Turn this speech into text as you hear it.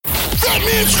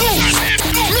Fatman Scoop,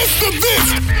 Mr.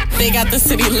 Vince. They got the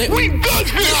city lit. We back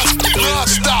here.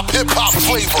 Non-stop hip-hop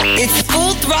flavor. It's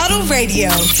Full Throttle Radio.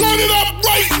 Turn it up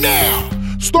right now.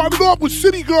 Started off with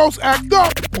City Girls Act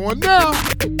Up. On now.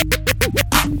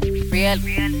 Real,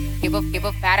 give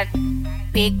a fatter.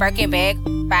 Big Birkin bag,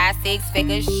 5-6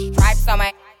 figures. Stripes on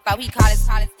my, so he call his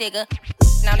sticker.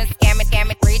 Known as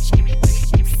scamming rich.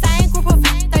 Same group of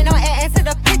they know add to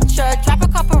the picture. Drop a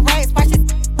couple rights, watch it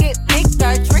get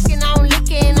bigger. Drinking, I'm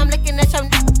licking at your.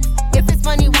 If it's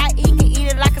money, why he can eat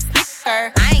it like a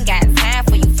sticker? I ain't got time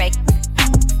for you fake.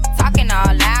 Talking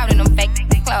all loud in them fake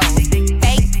clothes.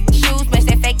 Fake shoes, match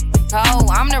that fake toe.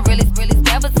 I'm the realest,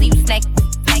 never see you snake.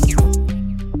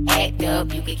 Act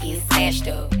up, you could get snatched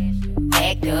up.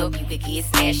 Act up, you could get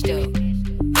snatched up.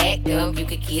 Act up, you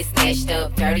could get snatched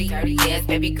up. Dirty, yes,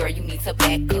 baby girl, you need to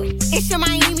back up. It's your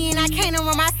Miami and I can't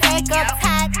run my stack up.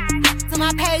 Tied to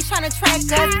my page tryna track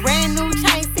us. Brand new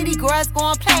chain, city girls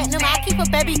going platinum. I keep a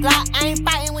baby Glock, I ain't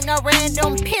fighting with no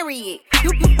random, period.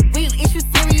 You real issue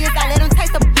serious, I let him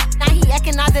taste the now he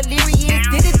acting all delirious.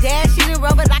 Did a dash, she done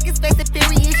rubber like it's Fast and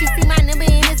Furious. You see my number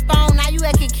in his phone, now you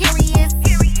acting curious.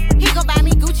 He gon' buy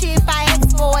me Gucci if I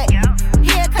ask for it.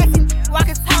 He a classy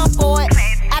walking town for it.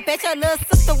 I bet your little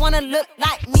sister wanna look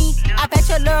like me. I bet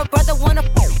your little brother wanna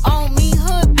on me.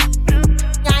 Hood,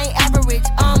 I ain't average.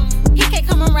 He can't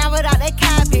come around without that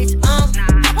cabbage.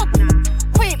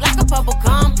 Quick like a bubble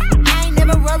gum. I ain't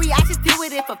never worry, I just deal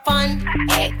with it for fun.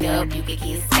 Act up, you could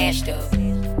get snatched up.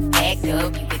 Act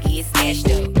up, you could get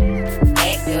snatched up.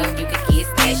 Act up, you could get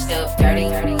snatched up. Dirty,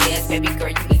 yes, baby girl,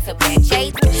 you need to back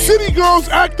chase. City Girls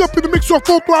Act Up in the mix on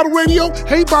Full Throttle Radio.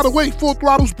 Hey, by the way, Full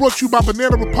Throttle's brought to you by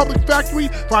Banana Republic Factory.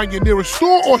 Find your nearest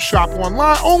store or shop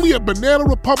online only at Banana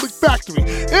Republic Factory.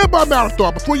 And by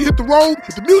Marathon. Before you hit the road,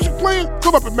 with the music playing,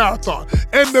 come up at Marathon.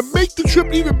 And to make the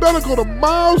trip even better, go to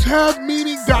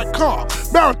mileshavemeaning.com.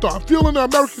 Marathon, feeling the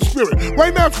American spirit.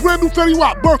 Right now, it's brand new Fetty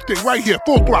Wap birthday right here,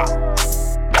 Full Throttle.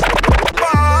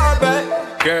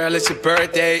 Girl, it's your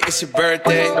birthday, it's your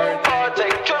birthday.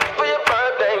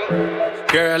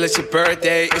 Girl, it's your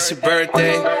birthday, it's your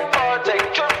birthday.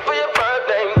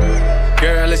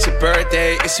 Girl, it's your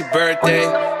birthday, it's your birthday.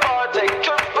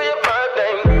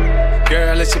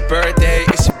 Girl, it's your birthday,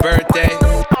 it's your birthday.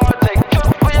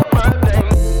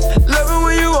 Love it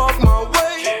when you walk my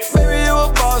way. Baby, you a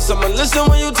boss, I'ma listen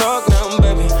when you talk now,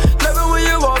 baby. Love it when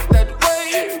you walk that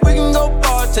way. We can go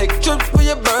far, take trips for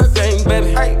your birthday,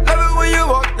 baby. Hey, love it when you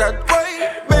walk that way.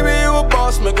 Baby, you a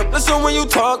boss, make up listen when you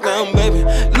talk now, baby.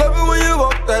 Love it when you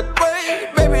walk that way.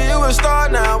 Baby, you a star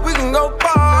now, we can go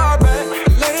far, baby.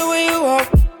 Love it when you walk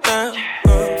now,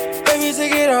 baby,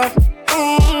 take it off. We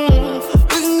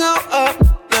can go up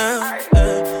now,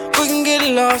 we can get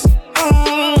lost.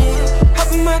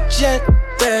 Hop in my jet,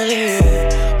 baby,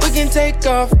 we can take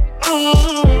off. We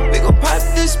gon' pop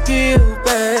this pill,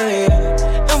 baby,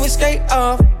 and we skate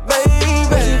off, baby.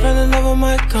 Would you fell in love with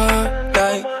my car,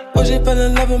 like? Would you fell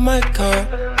in love with my car?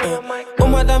 All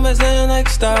my diamonds in like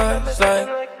stars, like.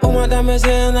 All my diamonds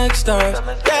in like stars.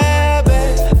 Yeah,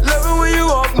 babe. Love it when you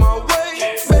walk my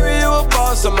way. Baby, you a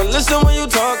boss. I'ma listen when you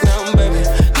talk now, baby.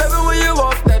 Love it when you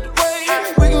walk that way.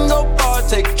 We can go far,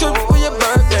 take trips for your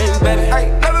birthday, baby.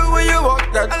 Love it when you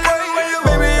walk that way.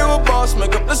 Baby, you a boss.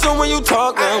 Make up listen when you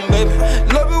talk now, baby.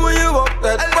 Love it when you walk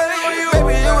that way.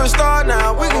 Baby, you a star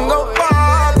now. We can go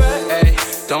far, baby. Hey,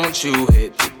 don't you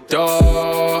hit the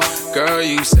door. Girl,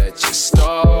 you set your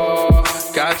store.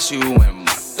 Got you in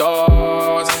my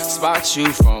thoughts. Spot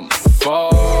you from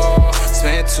afar.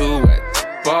 Spent two at the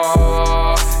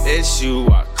bar. It's you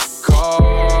I could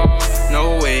call.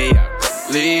 No way I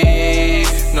could leave.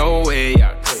 No way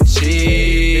I could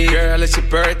cheat. Girl, it's your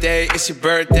birthday. It's your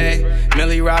birthday.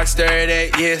 Millie rocks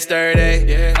 30. Yeah, it's 30.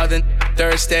 Yeah. Other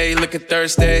Thursday, look at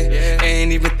Thursday.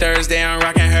 Ain't even Thursday, I'm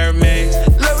rocking her mate.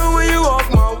 Love it when you walk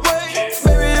my way.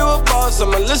 Baby, you a boss.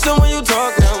 I'ma listen when you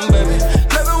talk now, baby.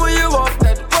 Love it when you walk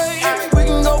that way. We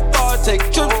can go far,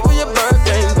 take trips for your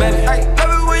birthday, baby.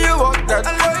 Love it when you walk that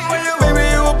way. Baby,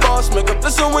 you a boss. Make up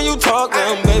listen when you talk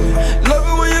now, baby. Love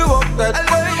it when you walk that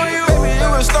way. Baby, you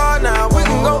a star now. We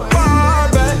can go far,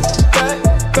 baby.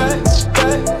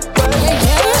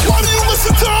 Why do you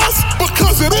listen to us?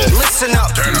 Because it is. Listen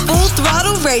up. Full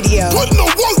Throttle Radio. Putting the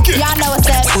work in. Y'all know what's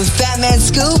up. With Fatman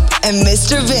Scoop and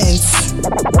Mr. Vince.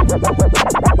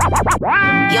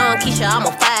 Young Keisha, I'm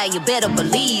on fire, you better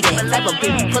believe it. Type of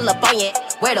bitch pull up on you,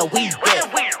 where the weed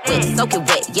at? Wet, soak it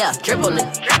wet, yeah, drip on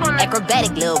it.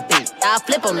 Acrobatic little beat, I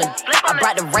flip on it. I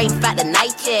brought the rain out the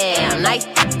night, yeah. I'm nice,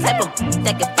 type of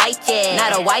that can fight, yeah.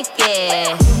 Not a wife,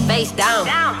 yeah. Face down,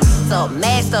 up,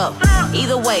 masked up.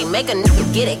 Either way, make a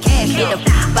nigga get it cash. Get the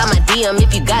by my DM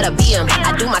if you gotta be him.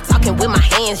 I do my talking with my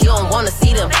hands, you don't wanna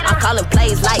see them. I'm calling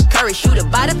plays like Curry, shoot it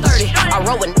by the 30. I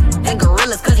roll with and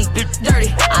gorillas cause he's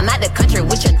dirty. I'm out the country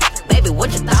with your baby,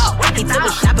 what you thought? He took me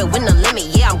shopping with no limit,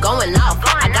 yeah, I'm going off.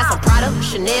 I got some Prada,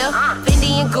 Chanel,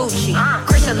 Fendi and Gucci,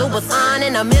 Christian Louboutin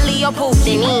and Emilio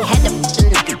Pucci. He ain't had the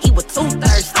he was too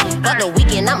thirsty. But the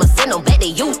weekend, I'ma send him back to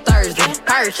you Thursday.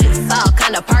 Purchase all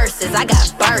kind of purses, I got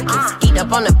Birkins. Heat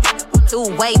up on the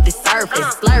two-way the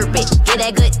surface. Slurp it, get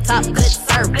that good top, good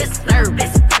service.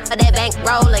 Nervous, for that bank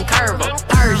roll and curve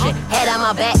Persian, head on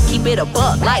my back, keep it a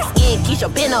buck. Light skin,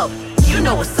 Keisha, been up. You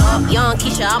know what's up, young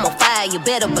Keisha, I'm on fire, you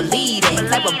better believe it.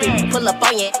 Type of bitch, pull up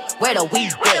on you, where the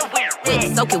weed wet.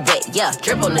 Wet, soak it wet, yeah,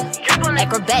 drip on it.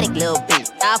 Acrobatic little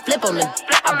bitch, I flip on it.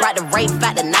 I brought the rape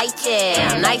out the night,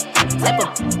 yeah. Nice, type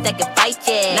of that can fight,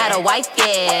 yeah. Not a wife,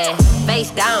 yeah.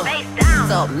 Face down,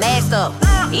 so masked up.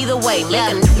 Either way,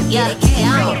 make a nigga get it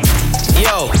down.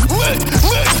 Yo,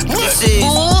 this is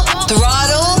Full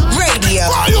Throttle Radio.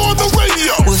 Fire on the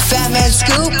radio. With Fat Man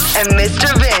Scoop and Mr.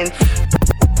 Vince.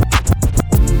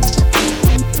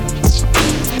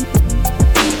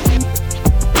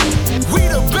 We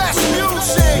the best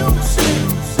music.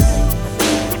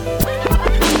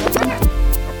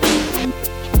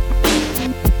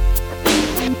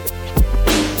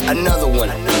 another one.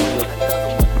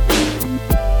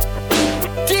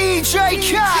 DJ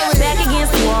Khaled. Back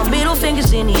against the wall, middle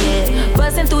fingers in the air.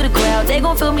 Busting through the crowd, they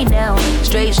gon' feel me now.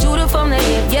 Straight shooter from the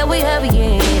hip, yeah, we heavy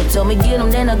in here. Told me get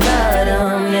 'em, then I got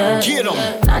 'em, yeah. Get 'em.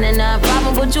 99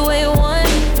 problem, but you ain't one.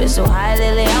 Been so high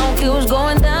lately, I don't care what's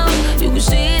going down. You can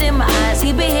see it in my eyes,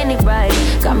 he been hitting it right.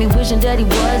 Got me wishing that he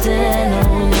wasn't, no,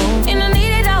 no. And I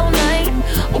need it all night.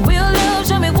 Real love,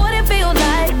 show me what it feel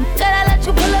like. Gotta let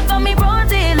you pull up on me, broad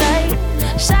daylight.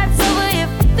 Shots over here,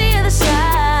 the other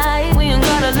side. We ain't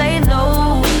gotta lay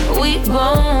low, we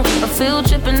grown. A field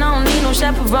trip and I don't need no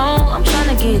chaperone. I'm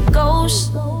tryna get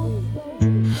ghost. Oh,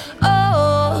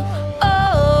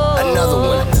 oh. Another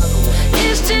one.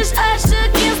 It's just us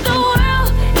against the world.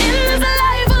 In this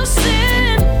life of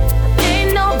sin.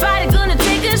 Ain't nobody gonna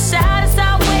take a shot. It's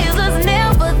our ways, us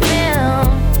never them.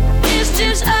 It's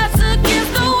just us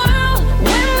against the world.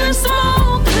 When the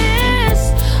smoke clears,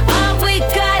 all we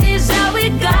got is all we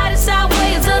got. It's our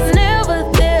ways, us never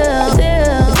them.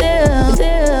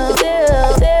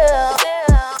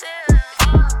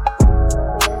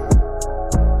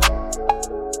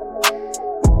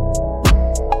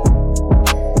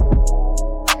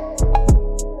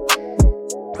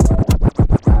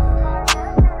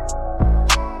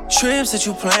 Trips that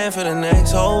you plan for the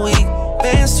next whole week.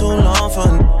 Bands too long for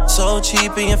so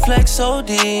cheap and your flex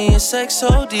OD and sex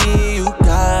OD. You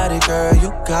got it, girl, you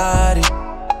got it.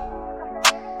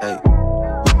 Hey,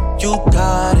 you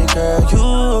got it, girl,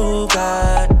 you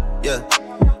got it. Yeah,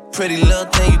 pretty little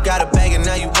thing, you got a bag and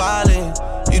now you wildin'.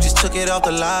 You just took it off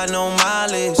the line, no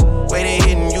mileage. Way they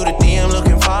hitting you, the DM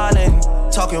looking violent.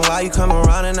 Talking while you come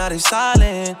around and now they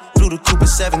silent. Flew the coupe at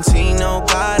 17, no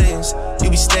guidance. You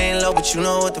be staying low, but you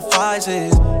know what the price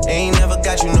is. Ain't never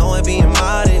got you know it being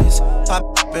modest. Pop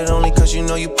it only cause you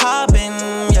know you poppin',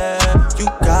 yeah. You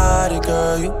got it,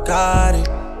 girl, you got it.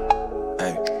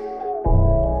 Hey.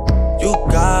 You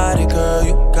got it, girl,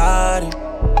 you got it.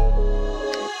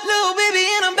 Little baby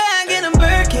in a bag and a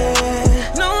Birkin.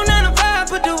 No 9 to 5,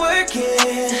 put the work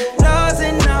in. Laws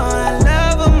and all, I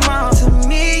love them all. To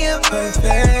me, you're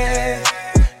perfect.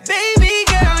 Baby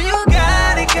girl, you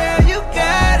got it, girl, you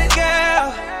got it,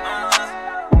 girl.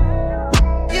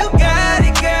 You got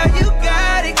it, girl, you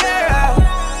got it, girl.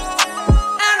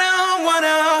 I don't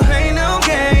wanna play no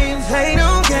games,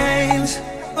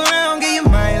 but I don't give you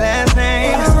my last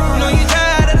name. You know you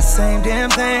tired of the same damn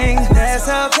thing. That's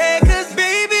okay, cause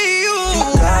baby, you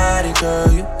got it,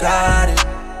 girl, you got it.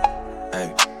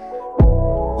 Hey.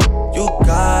 You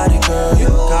got it, girl, you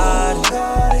got it.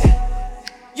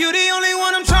 You the only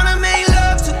one I'm tryna make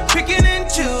love to, picking and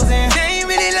choosing. They ain't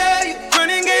really love you,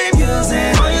 running game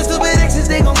using. All your stupid exes,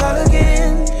 they gon' call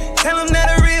again. Tell them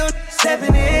that a real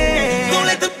stepping in. Don't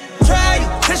let them try you,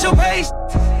 test your patience.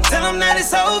 Tell them that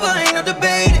it's over, ain't no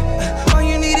debating. All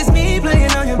you need is me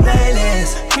playing on your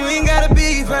playlist. You ain't gotta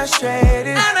be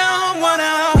frustrated. I don't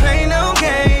wanna play no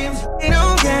games,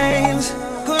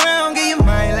 Go around, give you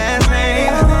my last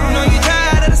name. You know you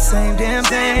tired of the same damn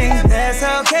thing. That's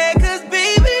okay, cause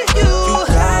baby, you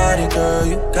got it, girl,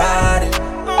 you got it.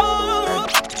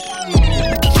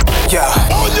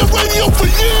 Yeah. On your radio for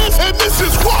years, and this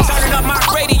is why. Turning up my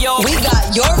radio. We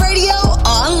got your radio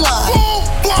online. Full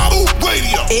Throttle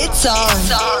Radio. It's on.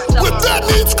 With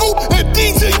Batman Scoop and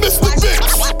DJ Mr.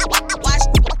 Vince.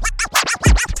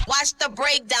 Watch the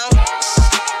breakdown.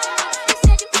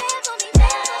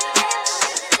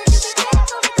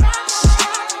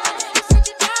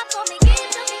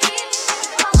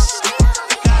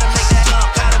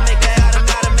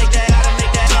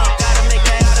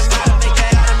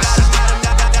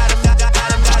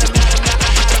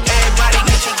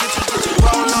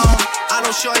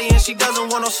 Shorty and she doesn't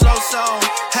want no slow song.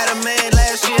 Had a man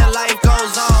last year, life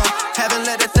goes on. Haven't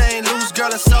let that thing loose,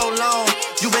 girl, in so long.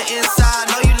 You been inside,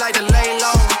 know you like to lay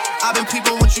low. I've been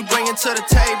peeping what you bringing to the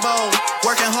table.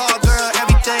 Working hard, girl,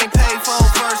 everything paid for.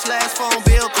 First, last phone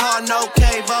bill, car, no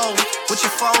cable. With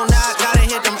your phone out, gotta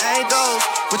hit them angles.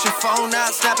 With your phone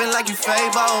out, snapping like you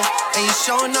Fable. And you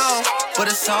showing off, but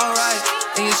it's alright.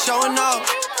 And you showing off,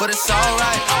 but it's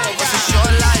alright. It's a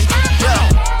short life, yeah.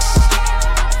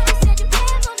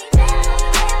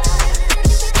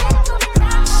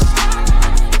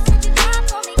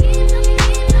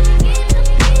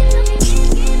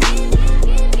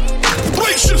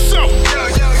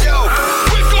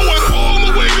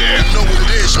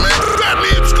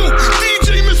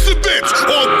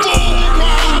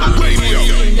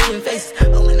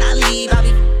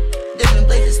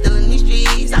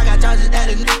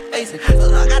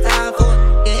 So I got time for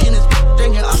it. Yeah, in this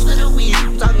drinking off of the weed,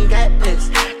 I'm talking catfish.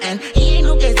 And he ain't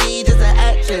no case, he just an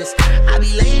actress. I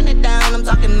be laying it down, I'm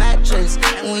talking mattress.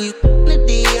 And when you the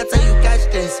D, I tell you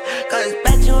catch this. Cause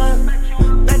bet you up,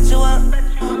 bet you up,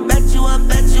 bet you up,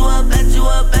 bet you up, bet you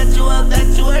up, bet you up, bet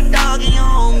you a dog and your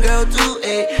homegirl too,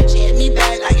 eh. She hit me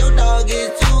back like your dog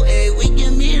is too, eh. We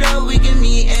can meet up, we can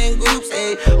meet in groups,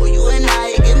 eh. Or you and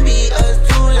I, it can be us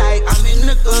too, like I'm in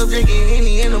the club drinking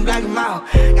Henny and I'm black and mild.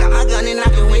 Got my gun and I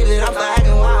can wave it off for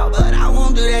acting wild. But I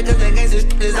won't do that cause the gangsta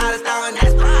shit is out of style. And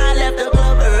that's why I left the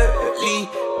club early.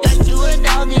 Got you a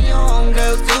dog and your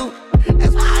homegirl too.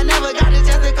 That's why I never got the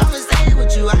chance to come and stay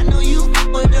with you. I know you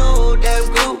with the whole damn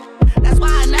group. That's why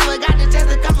I never got the chance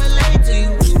to come and lay to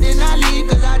you. Then I leave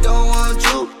cause I don't want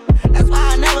you. That's why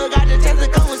I never got the chance to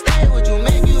come and stay with you.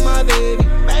 Make you my baby,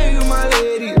 make you my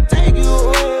lady, take you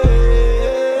away.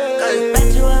 Cause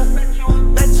bet you up,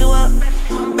 bet you up,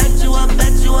 bet you up,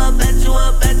 bet you up, bet you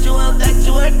up, bet you up, bet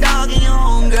you a dog and your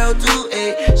homegirl too,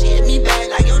 eh. She hit me back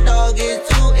like your dog is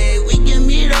too, eh. We can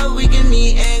meet up, we can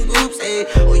meet in groups, eh.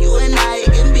 Or you and I,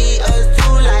 it can be us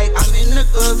too, like I'm in the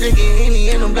club drinking Henny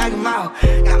and I'm black and mild.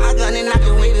 Got my gun and I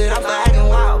can wave it off for acting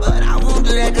wild. But I won't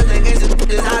do that cause the gangsta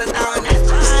shit is out of style. And that's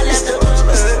why I left the club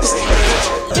early.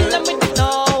 Kill 'em with the no,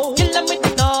 kill 'em with the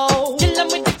no, kill 'em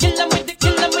with the, kill 'em with the,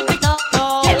 kill 'em with the no.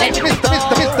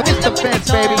 Mr. Vince,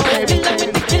 baby, baby,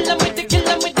 baby. Kill 'em with the, kill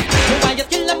 'em with the. Me why you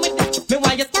kill 'em with the, me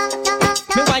why you,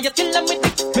 me why you kill 'em with the,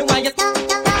 me why you,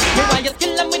 me why you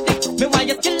kill 'em with the, me why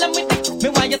you kill 'em with the, me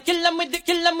why you kill 'em with the,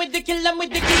 kill 'em with the, kill 'em with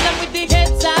the, kill 'em with the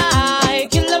heads high,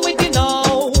 kill 'em with the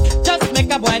no. Just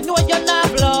make a boy know you're not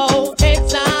blow.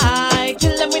 Heads high,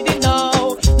 kill 'em with the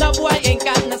no. No boy ain't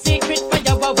got no secret for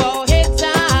your wow. Heads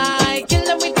high, kill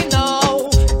 'em with the no.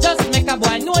 Just make a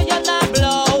boy know you're not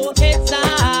blow. Heads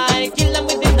high, kill 'em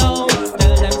with the no.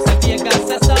 Tell them say Vegas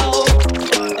is so.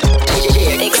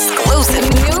 Exclusive.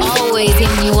 Always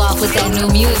hitting you off with that new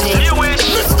music.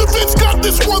 Mr. Vince got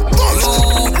this one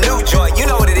done. New joint, you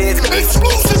know what it is.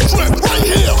 Exclusive track right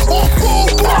here on Full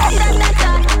Throttle.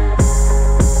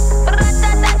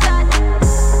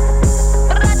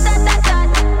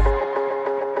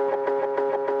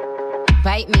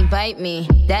 Bite me,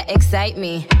 that excite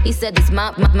me. He said it's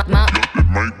my. It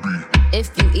might be. If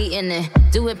you eatin' it,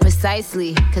 do it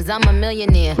precisely. Cause I'm a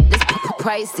millionaire, this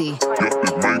pricey. It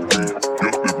might be.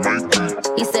 It might be.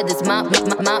 He said it's my. It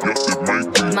might be.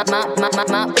 It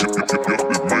might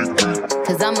be.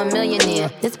 Cause I'm a millionaire,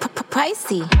 this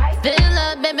pricey. Fill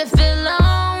up, baby, fill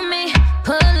on me.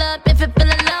 Pull up if you're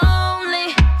feeling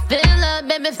lonely. Fill up,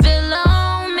 baby, fill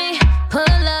on me.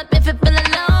 Pull up if you're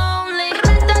feeling lonely.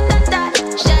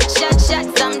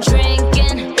 Shots I'm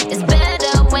drinking. It's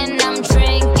better when I'm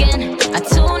drinking. I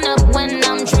tune up when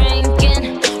I'm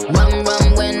drinking. Rum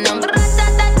when I'm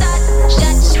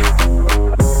shots.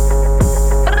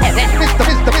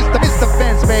 Mr.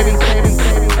 Vince, baby.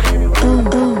 Ooh,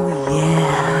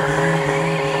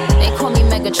 yeah. They call me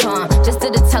Megatron, just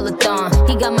did a telethon.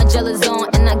 He got my jealous on,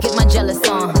 and I get my jealous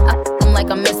on. I him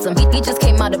like I miss him. He just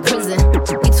came out of prison.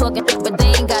 He talking, but they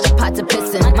ain't got a pot to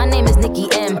piss in. My name is Nicki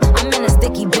M. I'm in a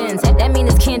sticky Benz. That mean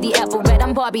it's candy apple red.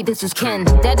 I'm Barbie, this is Ken.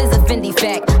 That is a Fendi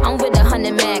fact. I'm with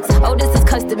 100 max. Oh, this is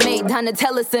custom made.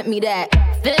 Donatella sent me that.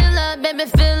 Fill up, baby,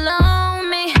 fill on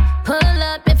me. Pull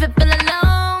up if you're feeling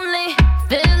lonely.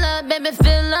 Fill up, baby,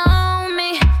 fill on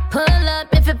me. Pull up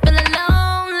if you're feeling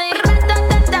lonely.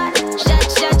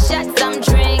 Shots I'm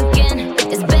drinking.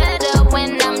 It's better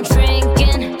when I'm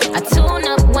drinking. I tune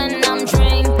up when I'm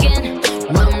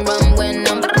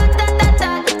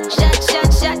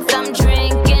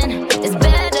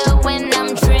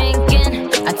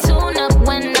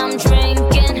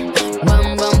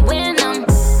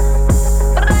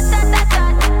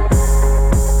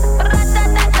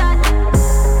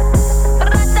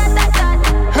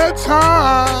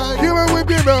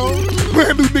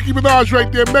Nicki Minaj right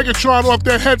there, Megatron off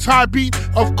that Heads High beat.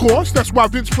 Of course, that's why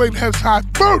Vince played Heads High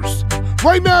first.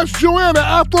 Right now it's Joanna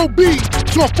Afro B.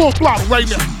 So full throttle right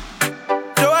now.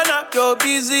 Joanna, your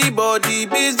busy body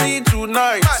busy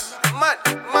tonight. Mad.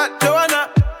 Joanna,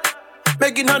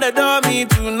 making all the dummy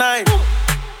tonight.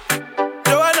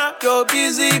 Joanna, your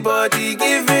busy body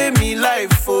giving me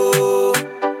life, oh.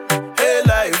 Hey,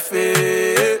 life,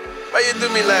 hey. Why you do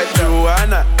me like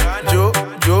Joanna?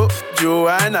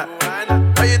 Joanna.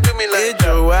 Why you do me like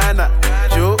Joanna?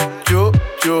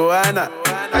 Joanna.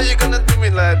 How you gonna do me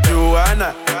like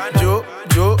Joanna?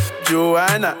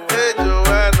 Joanna. Hey,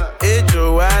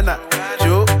 Joanna.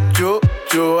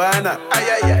 Joanna.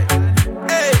 Ay.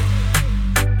 Hey,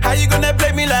 how you gonna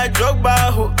play me like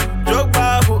Drogba, ho?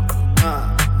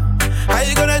 How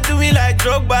you gonna do me like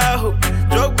Drogba, ho?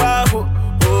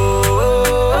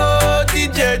 Oh,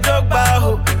 DJ Drogba,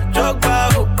 ho.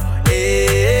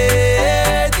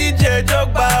 Hey, DJ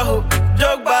Drogba, ho.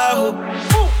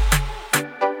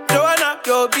 Joanna,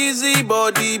 your busy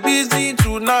body busy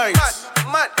tonight.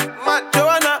 Mad.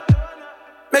 Joanna,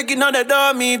 making all the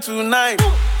dummy tonight.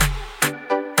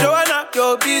 Joanna,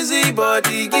 your busy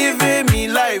body giving me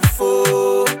life,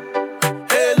 oh.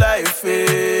 Hey, life,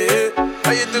 hey.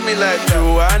 Why you do me like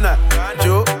Joanna?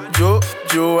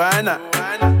 Joanna.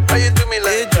 Why you do me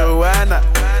like Joanna?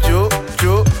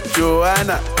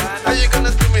 Joanna. How you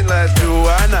gonna do me like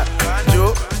Joanna?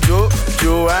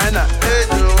 Joanna. Hey,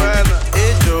 Joanna.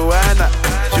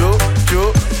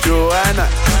 Joanna.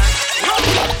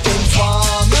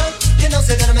 Informer, you know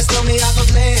say that I'm a stormy off a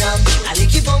plan. I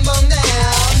like you bum down.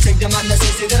 Take the man that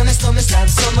say that I'm a stormy slap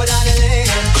somewhere down the lane.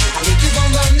 I like you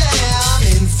bum down.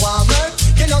 Informer,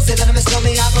 you know say that I'm a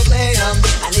stormy off a plan.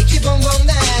 I like you bum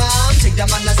down. Take the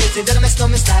man that say that I'm a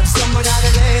stormy slap somewhere down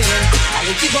the lane. I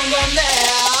like you bum down.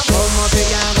 ¿Cómo te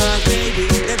llamas, baby?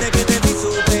 Desde que te vi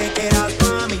supe que eras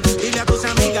pa' mí. Dile a tus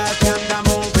amigas que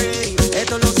andamos ready.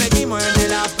 Esto lo seguimos en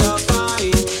el after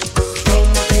party.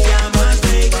 ¿Cómo te llamas,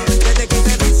 baby? Desde que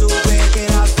te vi supe que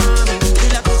eras pa' mí.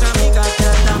 Dile a tus amigas que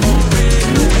andamos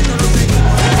ready. Esto lo seguimos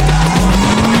en el after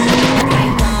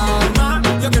party.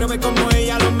 Yo quiero ver cómo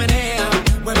ella lo menea.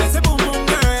 Mueve ese boom boom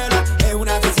girl. Es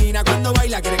una asesina cuando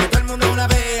baila, quiere que todo el mundo la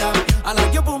vea. I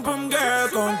like your boom boom girl.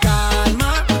 Con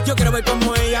calma, yo quiero ver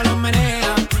cómo ella lo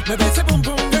menea. Mueve ese boom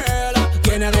boom girl.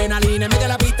 Tiene adrenalina, mete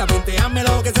la pista, hazme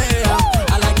lo que sea.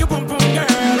 I like your boom boom girl.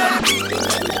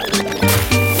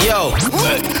 Yo,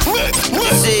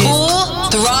 Full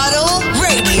Throttle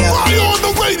Radio. Fire on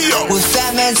the radio. With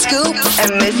Fat Man Scoop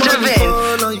and Mr. Vince.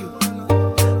 Fall on you.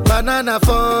 Banana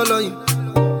fall on you.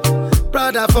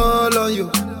 Prada fall on you.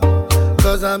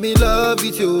 Cause I'm in love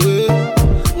with you.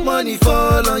 Money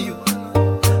fall on you.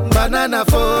 Banana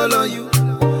fall on you.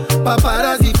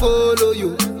 Paparazzi follow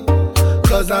you.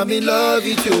 Cause I'm in love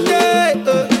with you. Yeah,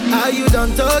 are you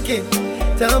done talking?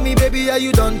 Tell me, baby, are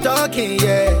you done talking?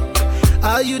 Yeah.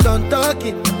 Are you done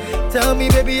talking? Tell me,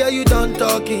 baby, are you done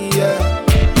talking? Yeah.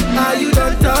 Are you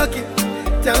done talking?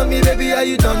 Tell me, baby, are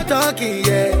you done talking?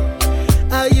 Yeah.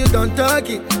 Are you done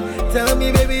talking? Tell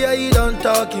me, baby, are you done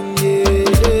talking? Yeah.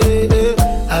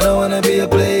 I don't wanna be a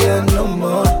player no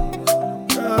more.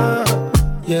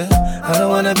 Yeah. I don't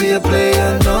wanna be a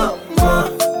player no more.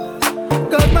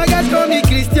 Cause my guys call me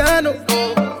Cristiano,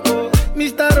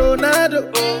 Mr. Ronaldo,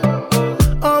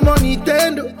 I'm on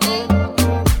Nintendo.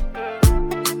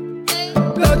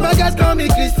 Cause my guys call me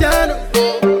Cristiano,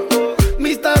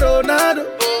 Mr. Ronaldo,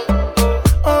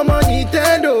 I'm on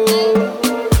Nintendo.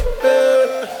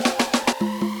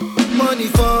 Money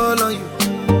fall on you,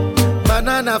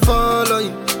 banana fall on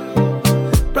you,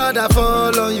 Prada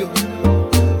fall on you.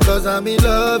 Cause I'm in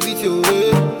love with you.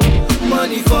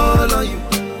 Money fall on you,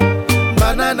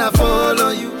 banana fall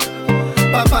on you,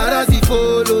 paparazzi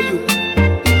follow you.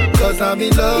 Cause I'm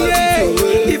in love with you.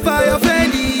 If I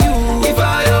offend you,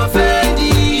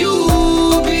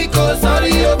 because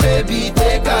sorry, oh baby,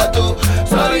 take out.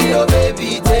 Sorry, oh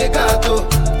baby, take out.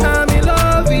 I'm in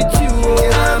love with you.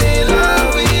 I'm in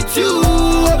love with you,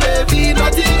 oh baby.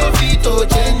 Nothing of it to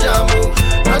change, amo.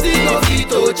 Nothing of it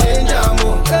to change,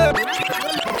 amo.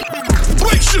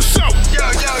 Brace yourself. Yo.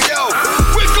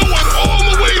 We're going all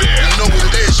the way there. You know what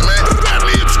it is, man.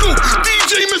 Bradley and Scoop,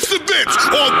 DJ Mr. Vince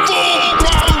on Full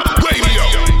Throttle Radio.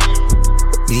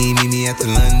 Meet me at the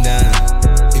London.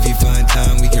 If you find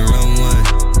time, we can run one.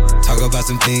 Talk about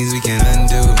some things we can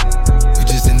undo. You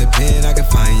just in the pen, I can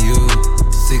find you.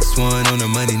 6'1" on the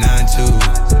money,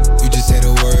 9'2". You just say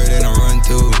the word and I run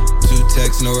through. 2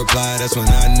 texts, no reply, that's when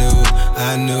I knew.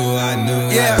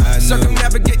 Yeah,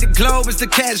 circumnavigate the globe as the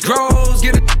cash grows.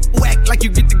 Get a whack like you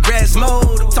get the grass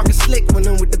mowed. I'm talking slick when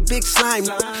I'm with the big slime.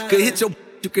 Could hit your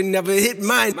you can never hit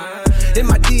mine. In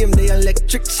my DM, they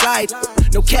electric slide.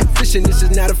 No catfishing, this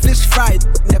is not a fish fry.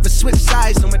 Never switch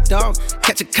sides on my dog.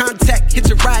 Catch a contact, hit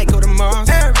your ride, go to Mars.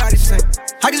 Everybody say,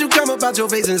 how could you come about your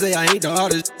face and say I ain't the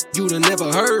artist you'd have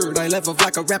never heard? I left off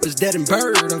like a rapper's dead and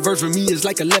bird. A verse for me is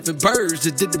like 11 birds.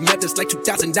 Just did the math, it's like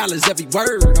 $2,000 every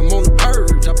word. I'm on the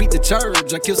purge, I beat the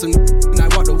church. I killed some and I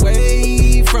walked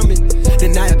away from it.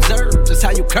 Then I observed just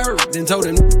how you curved and told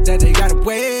them that they gotta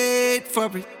wait for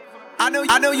it. I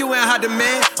know you ain't hot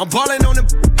demand. I'm ballin' on them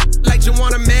like you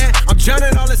want a man. I'm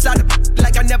drowning all inside the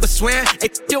like I never swam. Hey,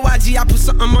 your IG, I put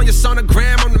something on your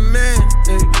sonogram. I'm the man.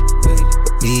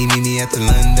 Me at the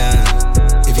London.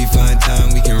 If you find time,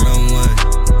 we can run one.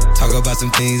 Talk about some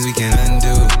things we can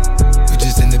undo. You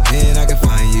just in the pen, I can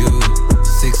find you.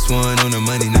 6'1" on the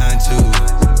money,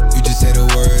 9'2". You just say the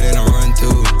word and I run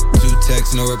through. 2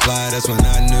 texts, no reply, that's when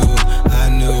I knew,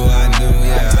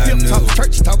 yeah, I knew. Talk,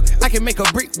 church talk, I can make a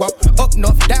brick walk. Up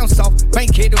north, down south,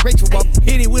 Bankhead to Rachel walk.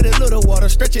 Hit it with a little water,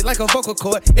 stretch it like a vocal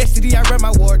cord. STD, I run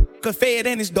my ward, cause Fed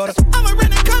and his daughter. I'm a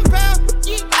renting compound,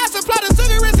 I supply the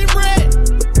sugar and bread.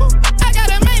 I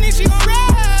got a main and she gon'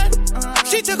 ride.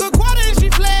 She took a quarter and she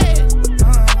fled.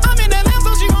 I'm in that lamb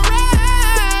so she gon'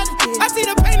 ride. I see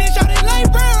the pain and shot it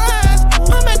like burns.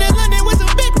 I'm at that London with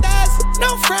some big thighs.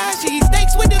 No fries, she eat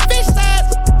steaks with the fish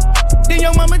sides. Then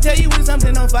your mama tell you when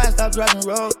something on fire, stop driving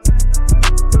road.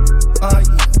 Yeah.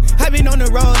 I been on the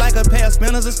road like a pair of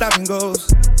spinners and stop and goes.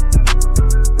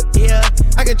 Yeah,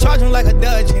 I can charge him like a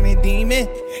Dodge and a demon.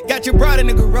 Got your broad in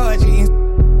the garage.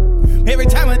 Every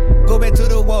time I go back to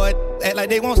the ward, act like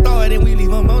they won't start and we leave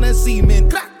them on that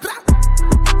cement.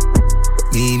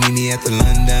 Me at the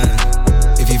London.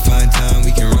 If you find time,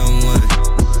 we can run one.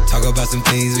 Talk about some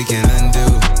things we can undo.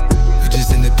 You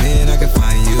just in the pen, I can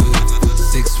find you.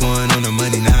 6'1" on the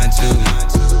money,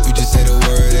 9'2". You just say the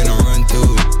word and I run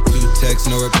through. 2 texts,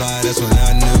 no reply, that's when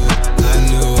I knew.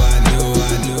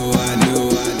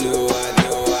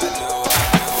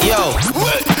 Yo,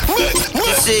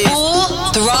 this is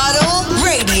Full Throttle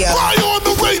Radio. Fly on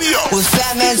the radio with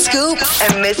Fat Man Scoop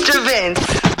and Mr. Vince.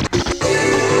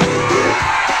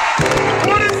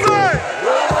 What is that?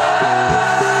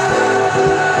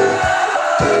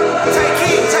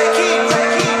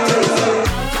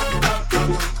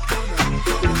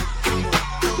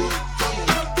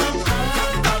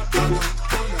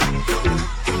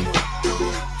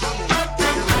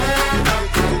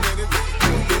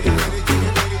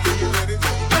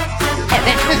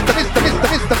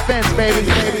 Mr. Vince, baby.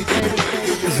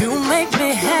 You make me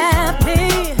happy.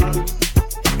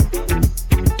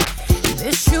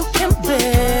 This you can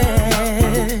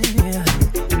bear.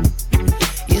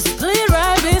 You split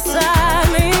right beside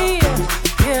me,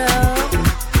 yeah.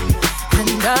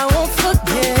 And I won't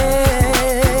forget.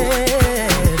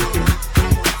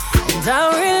 And I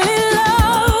really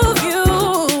love you.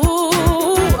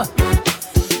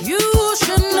 You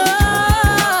should know.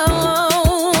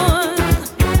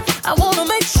 I wanna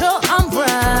make sure I'm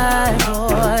right,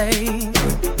 boy,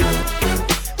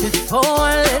 before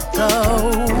I let go.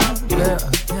 Yeah.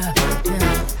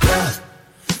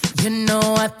 You know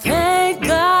I thank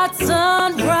God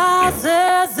sun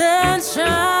rises and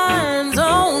shines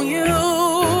on you.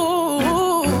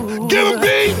 Get a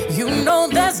beat. You know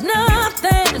there's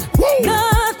nothing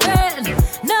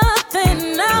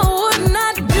I would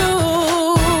not do.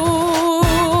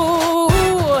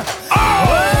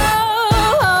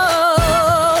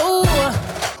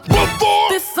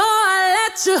 Before I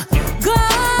let you go.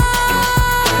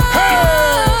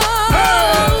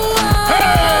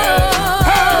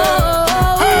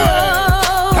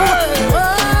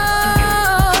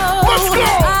 Let's go.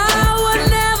 I would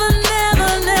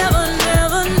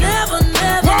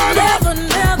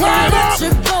never let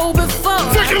you go before.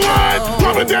 Second line,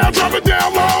 drop it down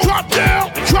low.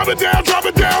 Drop it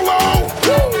down low.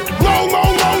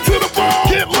 Low to the ball.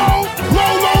 Get low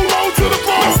to the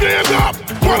ball. Stand up,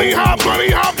 bunny hop,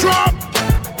 drop.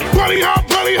 Bunny hop,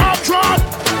 drop.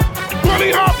 Bunny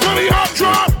hop,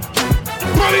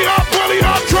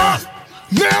 drop.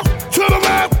 Now to the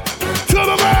left,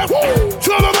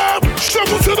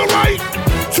 shuffle to the right,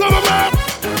 to the left,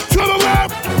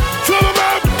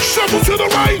 shuffle to the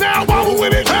right. Now wobble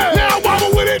with it, now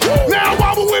wobble with it, now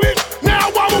wobble with it,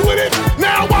 now wobble with it,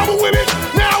 now wobble with it,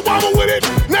 now wobble with it,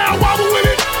 now wobble with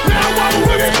it, now wobble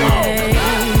with it.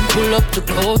 Pull up to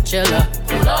Coachella,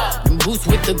 boots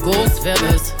with the ghost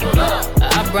feathers.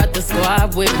 I brought the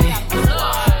squad with me,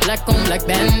 black on black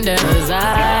bandanas.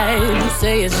 I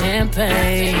say it's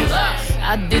champagne.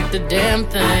 I did the damn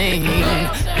thing.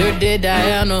 Dirty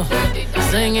Diana,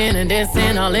 singing and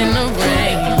dancing all in the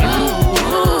rain.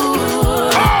 Ooh,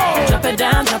 drop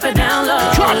it down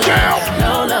low. Drop down.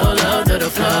 Low, low, low to the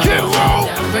floor. Get low.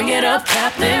 Bring it up,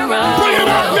 Captain Roll. Bring it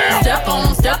up now. Step on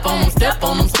them, step on them, step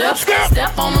on them, step.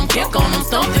 Step on them, kick on them,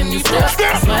 stomp and you step.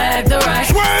 Swag the right,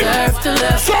 serve to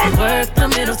left. Work the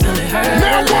middle till it hurt.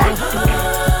 Now what?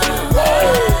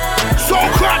 So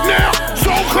clap now.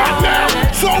 So clap now.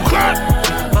 So clap.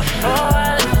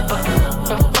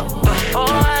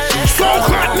 So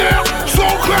clap now. So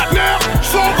clap now.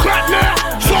 So clap now.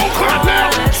 So clap now.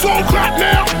 So clap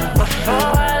now.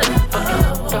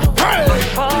 Hey.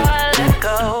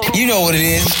 You know what it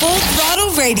is. Full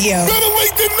Throttle Radio. Better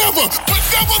late than never, but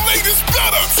never late is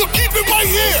better. So keep it right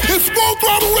here. It's Full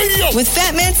Throttle Radio with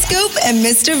Fat Man Scoop and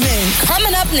Mr. Vince.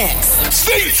 Coming up next.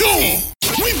 Stay tuned.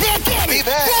 We back at it.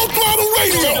 Full Throttle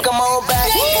Radio. Come on back.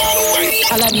 Full Throttle Radio.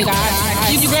 I love you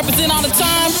guys. You represent all the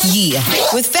time. Yeah.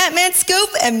 With Fat Man Scoop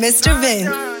and Mr. Vince.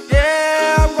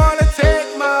 Yeah, I'm gonna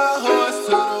take my horse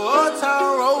to the old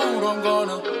town road. I'm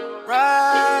gonna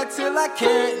ride till I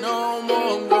can't no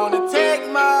more. I'm gonna take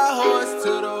my horse to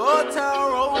the old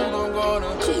town road. I'm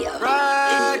gonna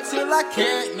ride till I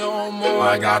can't no more.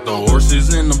 I got the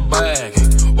horses in the back,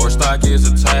 horse stock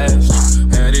is attached.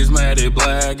 Head is matted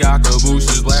black, got the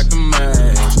bushes black to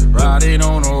match. Riding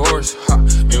on a horse,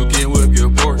 you can whip your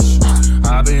Porsche.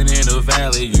 I've been in the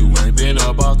valley, you ain't been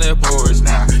up off that porch.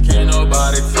 Now, can't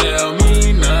nobody tell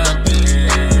me nothing.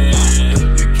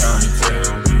 You can't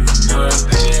tell me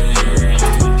nothing.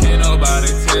 Can't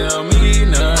nobody tell me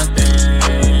nothing.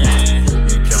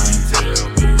 You can't tell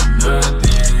me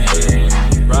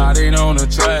nothing. Riding on a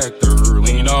tractor,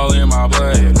 lean all in my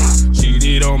blood.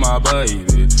 Cheated on my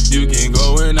baby, you can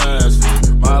go and ask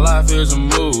me. My life is a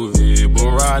movie,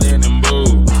 bull riding in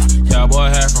boots. Cowboy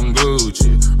hat from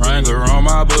Gucci, Wrangler on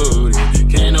my booty.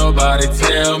 Can't nobody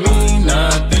tell me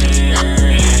nothing.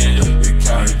 You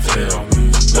can't tell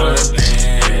me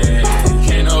nothing.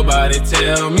 Can't nobody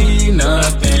tell me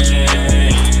nothing.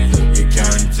 You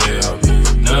can't tell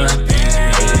me nothing.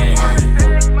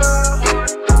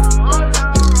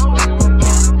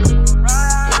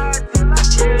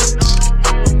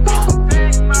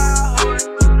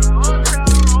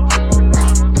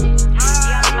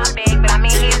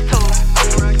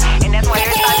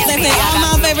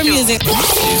 Music.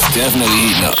 It's definitely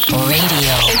heating up.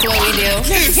 Radio. It's what we do.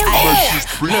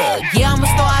 Yeah, I'm a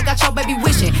star, I got your baby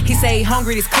wishing. He say he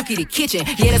hungry, this cookie the kitchen.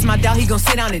 Yeah, that's my dog, he gon'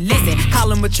 sit down and listen.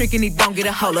 Call him a trick and he don't get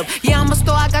a hold up. Yeah, I'm a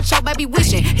star, I got your baby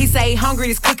wishing. He say he hungry,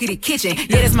 this cookie the kitchen.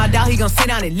 Yeah, that's my dog, he gon' sit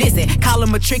down and listen. Call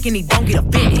him a trick and he don't get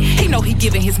offended. He know he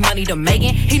giving his money to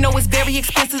Megan. He know it's very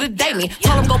expensive to date me.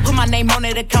 Told him go put my name on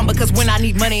that account because when I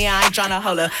need money, I ain't tryna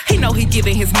holler. He know he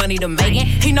giving his money to Megan.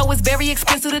 He know it's very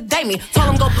expensive to date me. Told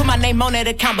him go put my name on that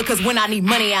account because when I need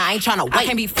money, I ain't tryna wait. I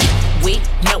can't be with,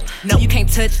 no, you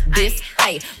can't touch this,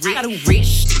 ayy. I do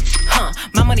rich,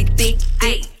 my money thick,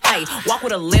 ayy. Walk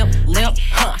with a limp,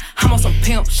 I'm on some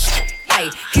pimp shit,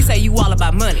 ayy. He say you all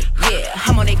about money, yeah.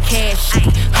 I'm on that cash shit,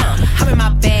 I'm in my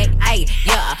bag, ayy,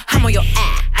 yeah. I'm on your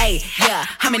ayy, yeah.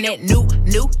 I'm in that new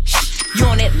shit. You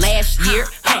on that last year,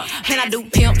 and I do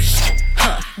pimp shit,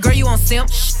 girl, you on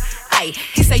simp shit.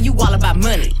 He say you all about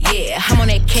money, yeah. I'm on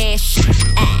that cash.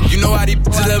 You know how these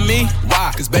bitches love me?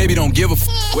 Why? Cause baby don't give a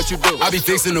what you do. I be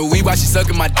fixing the weed while she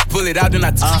sucking my dick, pull it out, then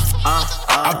I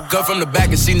I cut from the back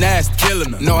and she nasty,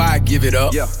 killing her. Know how I give it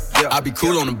up. Yeah. I be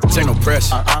cool on them, ain't no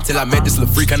pressure. Till I met this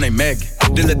little freak, her name Megan.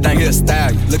 This little thing here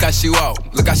style. Look how she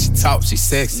walk, look how she talk, she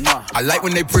sexy. I like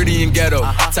when they pretty and ghetto.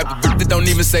 Type of bitch that don't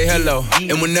even say hello.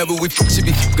 And whenever we fuck, she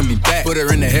be fucking me back. Put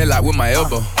her in the headlock with my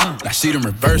elbow. Now she done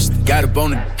reversed. Got a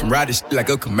bone and can ride this shit like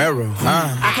a Camaro.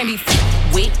 I can't be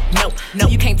with, no,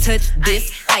 you can't touch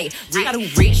this. I do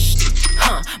rich,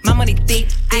 my money thick,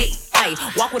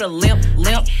 ayy. Walk with a limp,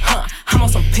 I'm on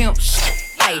some pimp shit.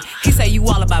 He say you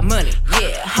all about money,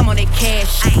 yeah. I'm on that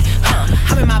cash,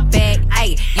 I'm in my bag,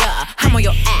 yeah. I'm on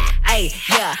your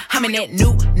yeah. I'm in that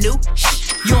new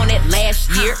shit. You on that last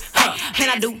year,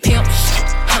 and I do pimp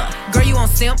shit, girl, you on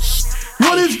simp shit.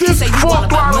 What is this Full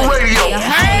Throttle Radio?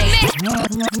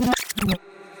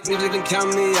 Niggas been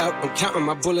counting me out. I'm counting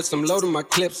my bullets, I'm loading my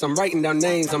clips. I'm writing down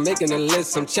names, I'm making a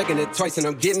list. I'm checking it twice and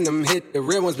I'm getting them hit. The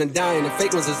real ones been dying, the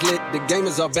fake ones is lit. The game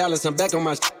is off balance, I'm back on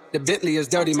my shit. The Bentley is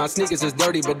dirty, my sneakers is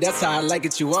dirty, but that's how I like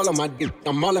it, you all on my dick.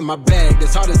 I'm all in my bag,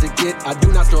 as hard as it get. I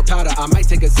do not store powder, I might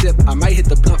take a sip. I might hit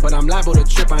the blunt, but I'm liable to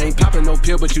trip. I ain't popping no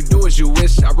pill, but you do as you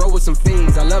wish. I roll with some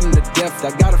fiends, I love them to death.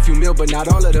 I got a few mil, but not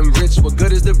all of them rich. What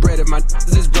good is the bread if my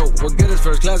is broke? What good is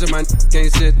first class if my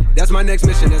can't sit? That's my next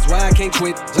mission, that's why I can't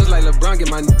quit. Just like LeBron, get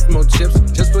my more chips.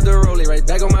 Just put the rollie right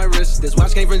back on my wrist. This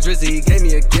watch came from Drizzy, he gave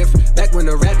me a gift. Back when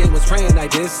the rap game was praying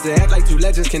like this. To act like two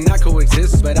legends cannot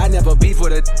coexist. But I never beef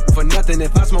with a for nothing.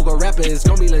 If I smoke a rapper, it's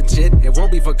gon' be legit. It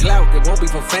won't be for clout, it won't be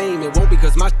for fame. It won't be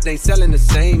cause my shit ain't selling the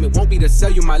same. It won't be to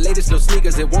sell you my latest little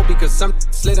sneakers. It won't be cause some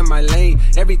slid in my lane.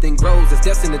 Everything grows, it's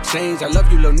destined to change. I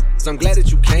love you little niggas, I'm glad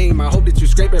that you came. I hope that you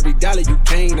scrape every dollar you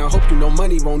gain. I hope you know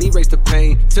money won't erase the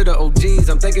pain. To the OGs,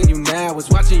 I'm thanking you now. Was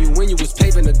watching you when you was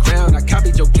paving the ground. I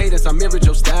copied your cadence, I mirrored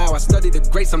your style. I studied the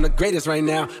greats, I'm the greatest right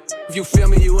now. If you feel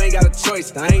me, you ain't got a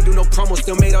choice. I ain't do no promo,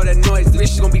 still made all that noise.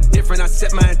 This shit gon' be different, I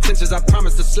set my intentions. I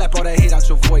promise to slap all that hate out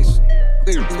your voice.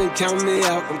 You been counting me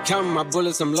out, I'm counting my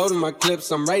bullets, I'm loading my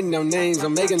clips, I'm writing down names,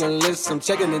 I'm making a list, I'm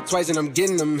checking it twice and I'm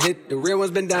getting them hit. The real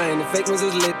ones been dying, the fake ones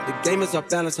is lit. The game is off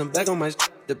balance, I'm back on my shit.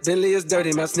 The Bentley is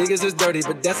dirty, my sneakers is dirty,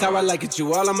 but that's how I like it,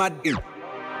 you all on my dick.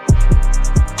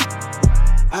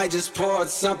 I just poured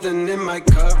something in my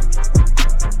cup.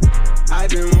 I've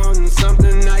been wanting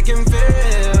something I can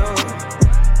feel.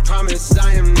 Promise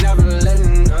I am never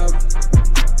letting up.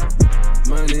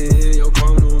 Money in your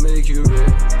palm don't make you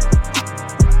rich.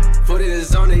 Put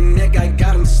it on their neck, I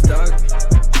got them stuck.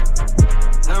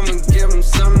 I'ma give them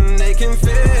something they can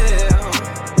feel.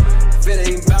 If it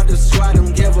ain't about to swat,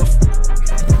 don't give a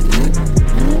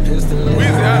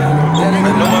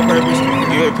I know my purpose.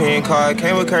 European car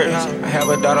came with curtains. I have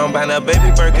a daughter, I'm buying a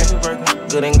baby Birkin.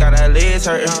 Good ain't got her legs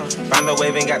hurting. Found a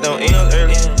wave and got them M's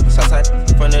early. Southside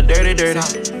from the dirty.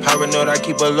 Paranoid, I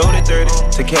keep a loaded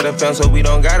 30. To kill the fam so we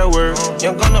don't gotta worry.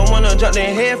 Young gun don't wanna jump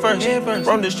in head first.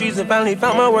 Roam the streets and finally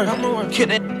found my work. Killed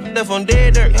that left on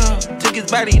dead dirt. Took his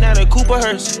body, now the Cooper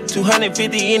hearse.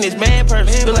 250 in his man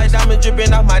purse. Feel like diamonds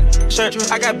dripping off my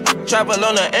shirt. I got travel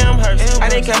on the Amherst. I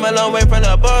done came a long way from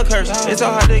the Buckhurst. It's so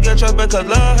hard to get trust because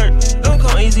love hurt. Don't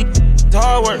come easy.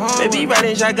 Hard work, baby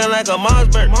riding shotgun like a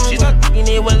Mossberg. She start fucking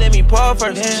it, won't let me paw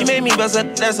first. She made me bust her,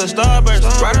 that's a starburst.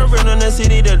 Ride around on the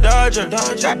city, the Dodger.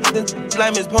 Shot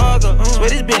like Miss Parker. Swear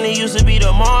this Bentley used to be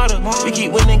the martyr. We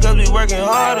keep winning cause we working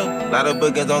harder. Lot of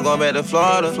bookings, I'm going back to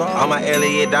Florida. All my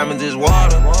Elliott diamonds is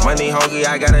water. Money hungry,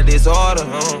 I got a disorder.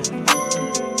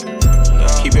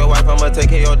 Keep your wife, I'ma take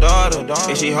care of your daughter.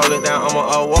 If she hold it down, I'ma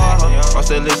award her. I'm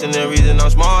still listening, reason I'm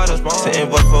smarter. Sitting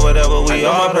vote for whatever we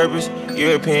are. My purpose.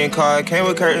 European car came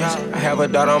with curtains. I have a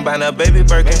daughter, I'm buying a baby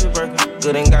Birkin.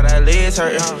 Good ain't got her legs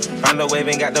hurting. Found a wave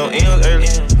and got them M's early.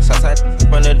 Southside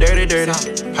from the dirty.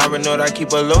 Paranoid, I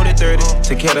keep a loaded 30.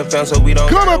 To kill the fam so we don't.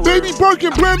 Come on, baby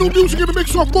Birkin, brand new music in the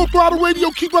mix on Full Throttle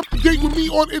Radio. Keep up to date with me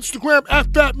on Instagram at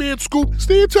FatManScoop.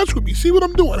 Stay in touch with me, see what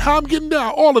I'm doing, how I'm getting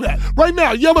down, all of that. Right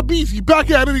now, Yella Beezy back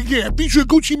at it again. Featuring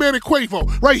Gucci Mane and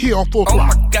Quavo right here on Full Throttle.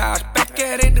 Oh my gosh, back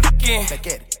at it again. Back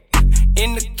at it.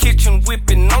 In the kitchen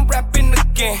whipping, I'm rapping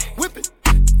again. Whip it.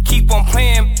 Keep on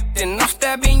playing, then I'm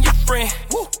stabbing your friend.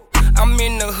 Woo. I'm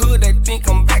in the hood, they think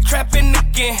I'm back trapping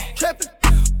again. Trapping.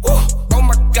 Woo. Oh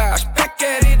my gosh, back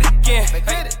at it again.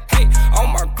 Hey,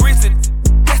 on my grizzly,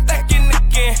 that's stacking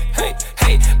again.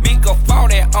 Hey, big up all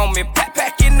that on me,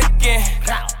 backpacking again.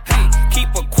 Hey, keep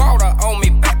a quarter on me,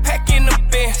 backpacking the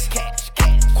Benz.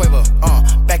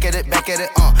 Quavo, back at it,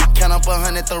 count up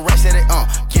 100, throw racks at it,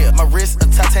 yeah, my wrist a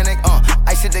Titanic,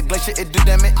 ice at the glacier, it do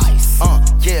damage,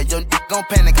 yeah, your gon'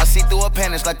 panic, I see through a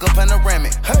panic like a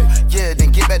panoramic, hey, yeah,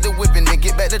 then get back to whipping, then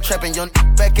get back to trapping, your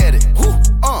back at it,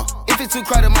 if it's too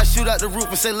crowded, might shoot out the roof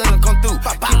and say let him come through,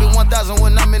 keep it 1,000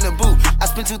 when I'm in the booth, I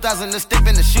spend 2,000 to step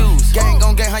in the shoes, gang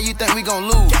gon' gang, how you think we gon'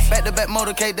 lose, back to back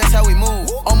motorcade, that's how we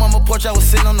move, on mama porch, I was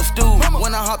sitting on the stool,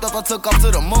 when I hopped up, I took off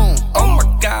to the moon, oh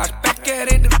my gosh, back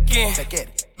at it again. Back at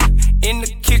it. In the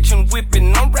kitchen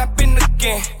whipping, I'm rapping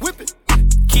again. Whip it.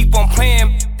 Keep on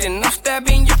playing, then I'm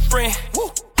stabbing your friend.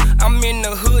 Woo. I'm in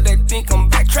the hood, they think I'm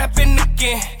back trapping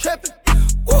again. Trapping.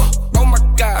 Woo. Oh my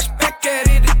gosh, back at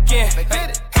it again. Back at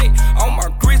it. Hey, on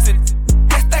my grizzly,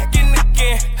 that's stacking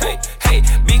again. Hey,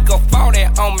 big up all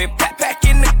that on me,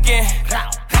 backpacking again.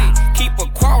 Hey, keep a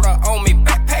quarter on me,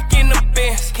 backpacking the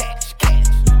Benz.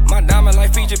 My diamond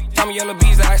like feature, I'm Yella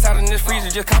Beezy, ice out in this freezer,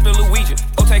 just cop the Luigi.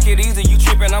 Oh, take it easy, you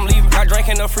trippin', I'm leaving. Got drink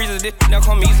in the freezer, this now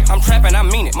come easy. I'm trappin', I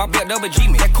mean it, my belt double G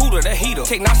me. That cooler, that heater,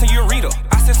 take Knox and Ureta.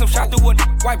 I sent some shot through a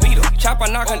white beater. Chopper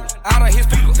knockin' out of his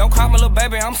speaker. Don't call me little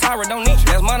baby, I'm sorry, don't need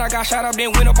you. Last month I got shot up,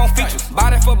 then went up on features.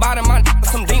 Body for body, my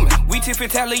some demon. We tip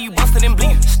it, tally, you busted and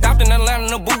bleeding. Stopped in Atlanta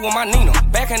in the booth with my Nina.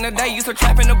 Back in the day, used to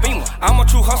trap in the Beamer. I'm a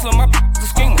true hustler, my the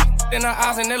schemer. Then her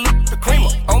eyes and that look the creamer.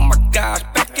 Oh my gosh,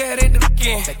 back at it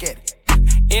again. Back at it.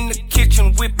 In the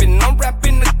kitchen whipping, I'm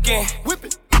rapping again. Whip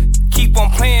it. Keep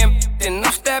on playing, then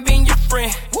I'm stabbing your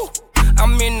friend. Woo.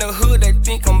 I'm in the hood, they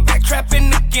think I'm back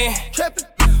trapping again. Trapping.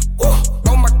 Woo.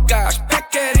 Oh my gosh,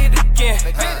 back at it again.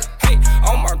 Hey,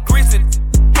 on my grizzly,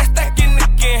 that's stacking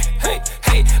again.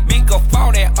 Hey, big up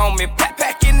all that on me,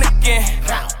 backpacking again.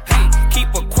 Hey, keep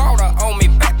a quarter on me,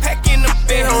 backpacking the Benz.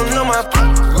 They don't know my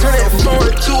turn that phone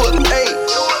to 2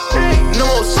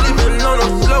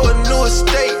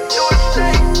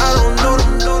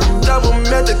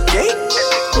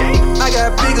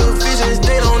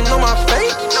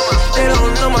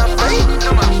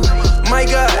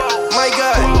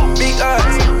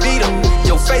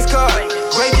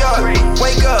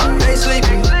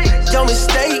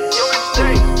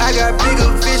 I got bigger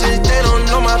visions, they don't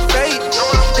know my fate.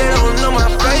 They don't know my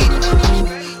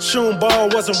fate. Shooting ball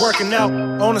wasn't working out.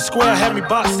 On the square had me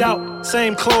boxed out.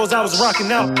 Same clothes I was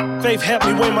rocking out. Faith helped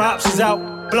me weigh my options out.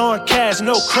 Blowing cash,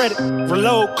 no credit.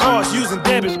 Reload cars using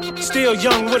debit. Still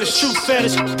young with a shoe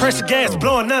fetish. Press the gas,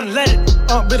 blowing nothing, let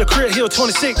it. Bit of Crib Hill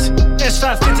 26.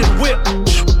 S550 the whip.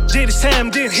 Did his time,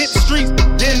 then hit the streets.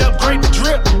 Then upgrade the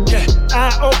drip. Yeah,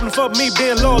 eye open for me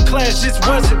being lower class. Just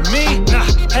wasn't me. Nah,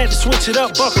 had to switch it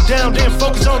up, buckle down, then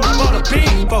focus on the butter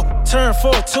beat. Turn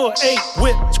 4 to an 8.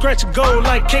 Whip, scratch a goal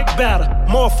like kick batter.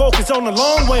 More focus on the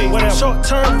long way. Whatever. Short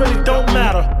term really don't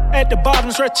matter. At the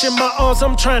bottom, stretching my arms,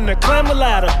 I'm trying to climb the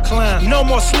ladder. Climb. No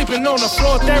more sleeping on the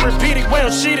floor, therapeutic, well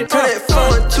sheeted. Turn that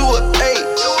 4 into an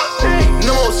 8.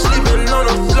 No more sleeping on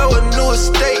the floor, a new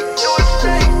estate.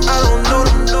 I don't know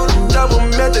them, double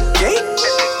met the gate.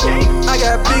 I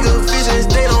got bigger visions,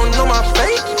 they don't know my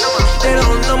fate. They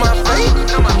don't know my fate.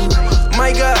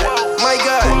 My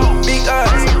God, big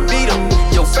eyes, beat 'em.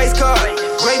 Your face card,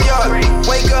 graveyard,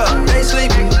 wake up, ain't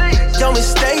sleeping. Your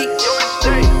mistake.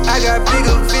 I got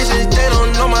bigger visions, they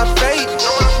don't know my fate.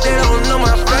 They don't know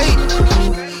my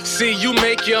fate. See, you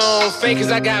make your own fate,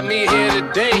 cause I got me here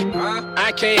today.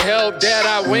 I can't help that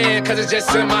I win, cause it's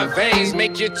just in my veins.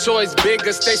 Make your choice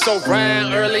bigger, stay so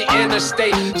round early in the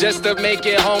state. Just to make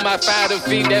it home, I fight to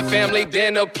feed that family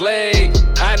dinner plate.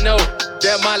 I know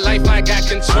that my life, I got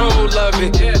control of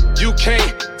it. You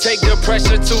can't take the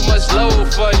pressure, too much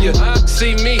load for you.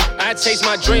 See me, I chased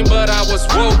my dream, but I was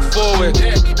woke for it.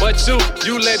 But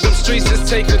you let them streets just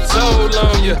take a toll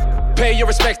on you. Pay your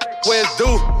respect where it's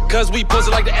due, cause we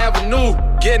posted like the Avenue.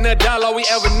 Getting $1 all we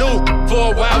ever knew.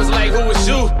 For a while, it was like, who was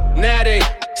you? Now they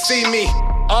see me,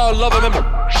 all of them in my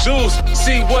shoes.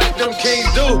 See what them kings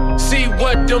do, see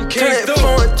what them kings do. Turn that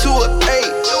 4 into an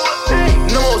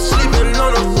 8. No more sleeping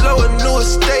on the floor, a new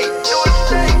estate.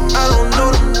 I don't know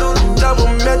them, double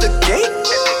met the gate.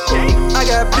 I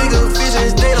got bigger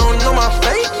visions, they don't know my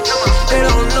fate. They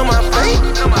don't know my fate.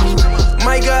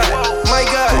 My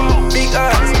God, big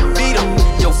eyes, beat 'em.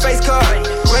 Your face card,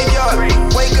 graveyard,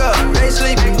 wake up, ain't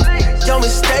sleeping. Your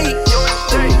mistake.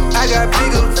 I got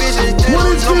bigger visions, they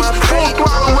don't know my fate.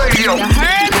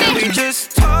 Can we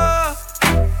just talk?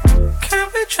 Can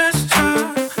we just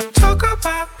talk? Talk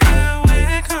about where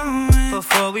we're going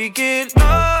before we get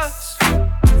lost.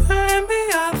 And be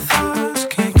our thoughts.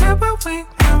 Can't get what we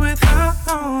want without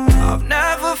knowing. I've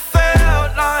never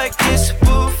felt like this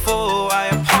before. I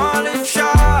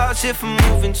apologize if I'm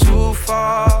moving too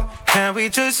far. Can we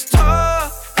just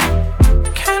talk?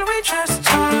 Can we just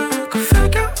talk?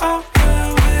 Figure out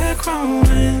where we're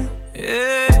growing.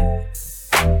 Yeah.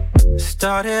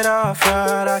 Started off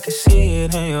right, I can see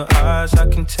it in your eyes. I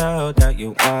can tell that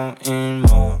you wanting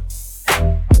more.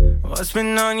 What's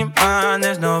been on your mind?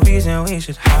 There's no reason we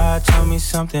should hide. Tell me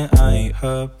something I ain't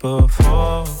heard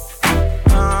before.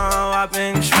 Oh, I've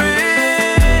been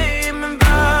dreaming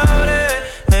about it,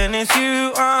 and it's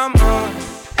you I'm on.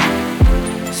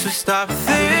 So stop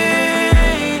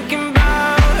thinking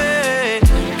about it.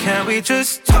 Can we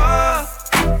just talk?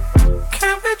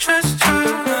 Can we just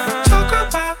talk? Talk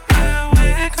about where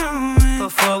we're going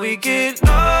before we get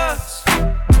lost.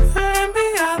 And be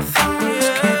our thoughts.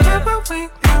 Can't get what we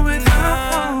want without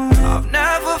knowing. I've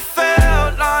never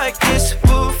felt like this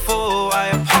before. I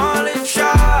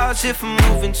apologize if I'm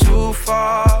moving too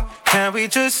far. Can we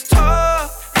just talk?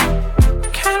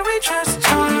 Can we just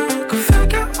talk?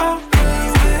 Figure out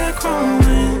where we're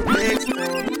growing.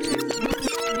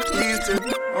 Please tell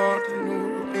me all the new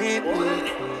people.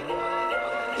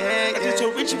 Yeah, I get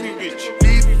your rich be rich.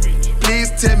 Please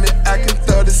tell me I can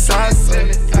throw the sauce on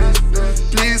it.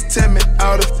 Please tell me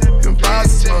all the fucking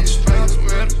boss on you.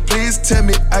 Please tell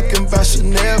me I can buy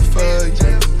Chanel for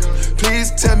you.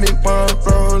 Please tell me one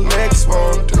Rolex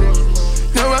won't do.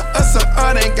 You know my hustle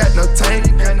hard, ain't got no time.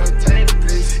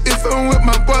 If I'm with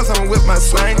my boys, I'm with my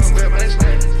swanks.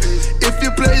 If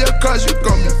you play your cards, you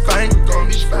gon' be fine.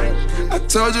 I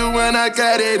told you when I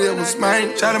got it, it was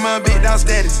mine. Shout out my big dog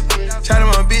status. Shout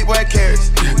out my big boy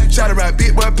carrots. Shout out my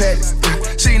big boy patties.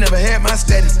 She never had my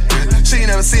status. She ain't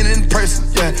never seen it in person.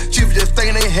 Yeah, she was just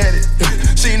thinking they had it.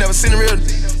 She ain't never seen it real.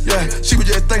 Yeah, she was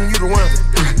just thinking you the one.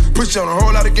 Put you on a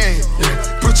whole lot of game.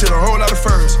 Put you on a whole lot of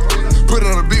furs. Put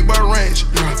it on a big boy range.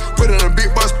 Put it on a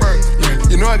big boy spurt.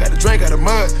 You know I got the drink out of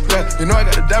mud. Yeah, you know I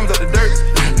got the diamonds out the dirt.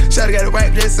 Shawty got to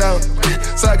wipe this out,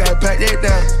 so I gotta pack that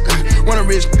down. Wanna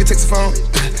rich, can text the phone.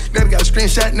 Gotta got a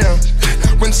screenshot now.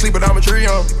 Went to sleep with armature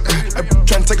on. I'm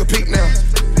trying to take a peek now.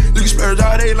 You can splurge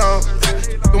all day long.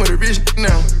 I'm with a rich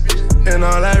now. And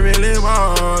all I really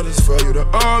want is for you to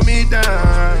hold me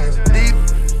down.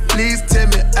 Please tell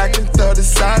me I can throw the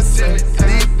sauce in it.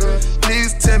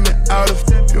 Please tell me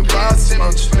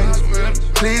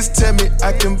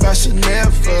I can buy Chanel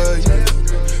for you.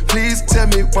 Please tell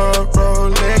me one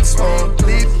Rolex won't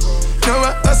leave.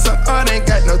 Knowing us so hard ain't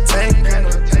got no tank.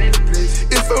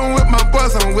 If I'm with my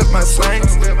boys, I'm with my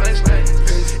swanks.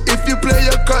 If you play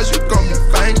your cards, you gon' be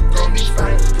fine.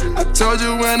 I told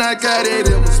you when I got it,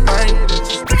 it was mine.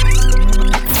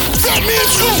 That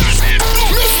means who?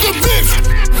 Mr. Vince.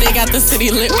 They got the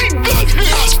city lit. We done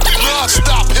here.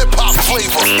 Non-stop hip-hop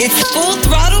flavor. It's Full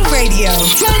Throttle Radio.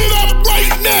 Turn it up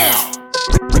right now.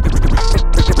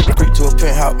 To a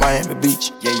penthouse, Miami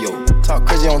Beach. Yeah, yo. Talk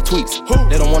crazy on tweets.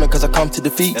 They don't want it cause I come to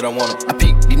defeat. They don't want it. I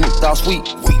peek, these niggas all sweet.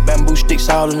 Bamboo sticks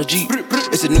all in the Jeep.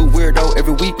 It's a new weirdo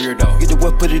every week. Get the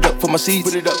what, put it up for my seeds.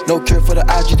 Put it up. No cure for the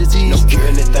IG disease. No cure.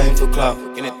 Anything for clout.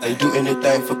 They do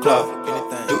anything for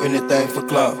clout. Do anything for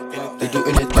clout. They do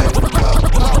anything for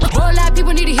clout. Whole lot of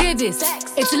people need to hear this.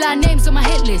 It's a lot of names on my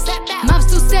hit list. Mom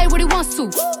still say what he wants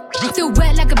to. Still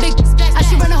wet like a big. I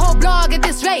should run a whole blog at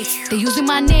this rate. They using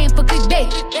my name for clickbait.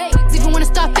 Even wanna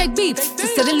start fake beef.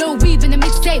 Just sell a little weave in the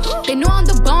mixtape. They know I'm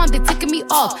the bomb, they ticking me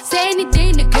off. Say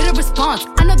anything to get a response.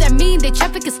 I know that mean they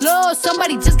traffic is slow.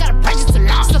 Somebody just gotta practice to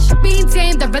launch. So being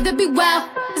tamed, I'd rather be wild.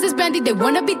 This is brandy, they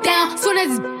wanna be down. Soon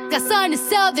as got something to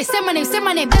sell, they say my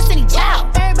name, Destiny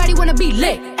Child. Everybody wanna be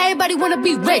lit, everybody wanna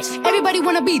be rich, everybody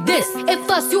wanna be this. If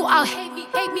us, you all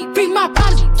hate me, bring my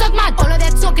problems, suck my. All of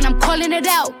that talking, I'm calling it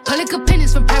out. Public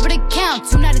opinions from private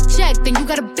accounts. You not a check, then you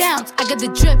gotta bounce. I got the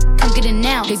drip, come get it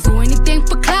now. They do anything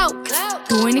for clout,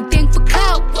 do anything for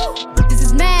clout. This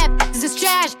is mad, this is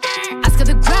trash. Oscar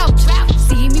the Grouch,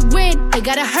 see me win, they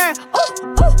gotta hurt.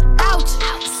 Ooh, ouch.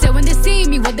 So when they see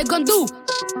me, what they gon' do?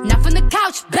 Not from the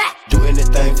couch, back. Do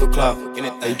anything for clout.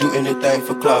 They do anything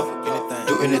for clout.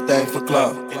 Do anything for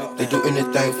clout. They do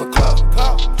anything for clout.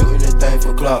 Do anything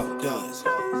for clout.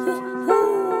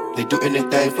 They do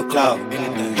anything for clout.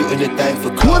 Do anything for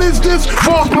clout. What is this?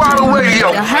 Full Throttle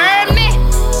Radio. You heard me?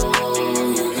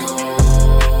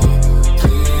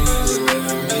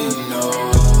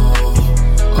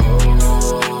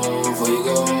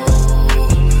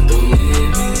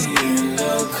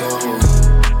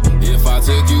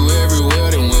 Took you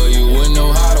everywhere, then well, you wouldn't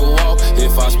know how to walk.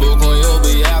 If I spoke on your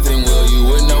behalf, then well, you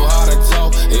wouldn't know how to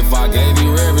talk. If I gave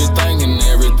you everything, and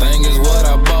everything is what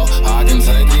I bought, I can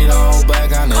take it all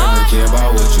back, I never care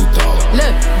about what you thought.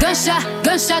 Look,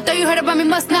 gunshot, thought you heard about me,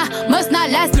 must not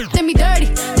last, send me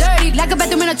dirty, like a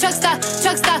bathroom in a truck stop.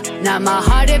 Now my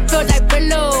heart, it feels like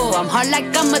pillow, I'm hard like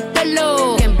I'm a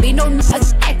pillow. Can't be no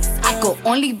ex, I could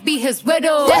only be his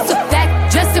widow. That's a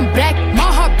fact, dressed in black, my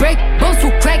heart break, bones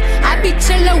will crack. I be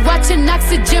chillin', watching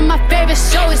Oxygen, my favorite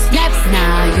show is Snaps.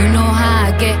 Nah, you know how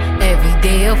I get, every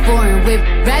day a foreign whip.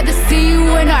 Rather see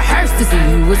you in a hearse than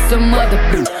see you with some other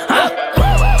bitch. Huh?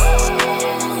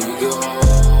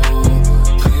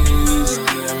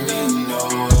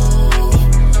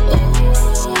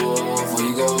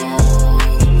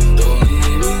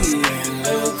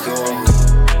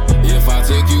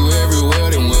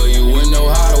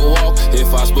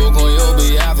 If I spoke on your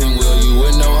behalf, then well, you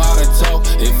wouldn't know how to talk.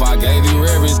 If I gave you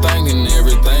everything, and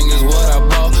everything is what I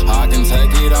bought, I can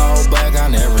take it all back, I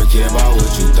never care about what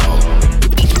you thought.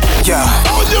 Yeah.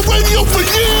 On your radio for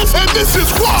years, and this is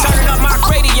why. Turn up my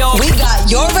radio. We got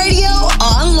your radio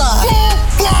on live.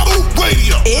 Full Throttle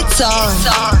Radio. It's on.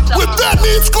 With that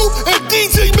man Scoop and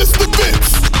DJ Mr.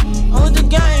 Vince. I was the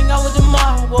gang, I was the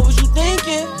mob, what was you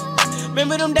thinking?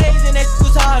 Remember them days and that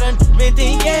was hard and been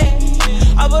thinking.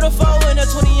 I put a 4 in a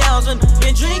 20 ounce and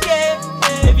been drinking.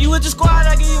 If you with the squad,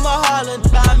 I give you my heart and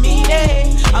I mean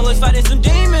it. I was fighting some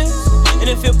demons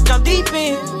in the field, I'm deep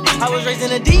in. I was raised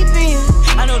in the deep end.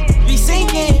 I know be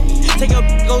sinking. Take a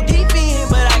go deep in,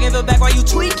 but I give it back while you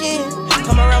tweaking.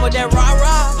 Come around with that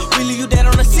rah-rah, we leave you dead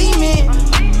on the cement.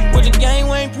 With the game,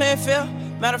 we ain't playing fair.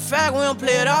 Matter of fact, we don't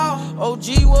play it all.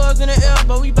 OG was in the air,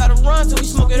 but we bout to run till we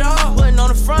smoke it all. Putting on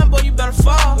the front, boy, you better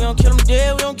fall. We don't kill them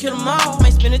dead, we don't kill them all.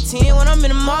 Might spend a 10 when I'm in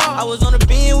the mall. I was on the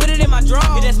beam with it in my draw.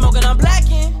 Hit that smoking, I'm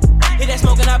blacking. Hit that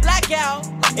smoking, I black out.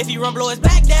 If he run, blow his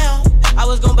back down. I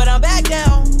was gon' but I'm back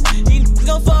down. He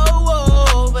gon'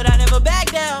 fall, but I never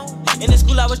back down. In the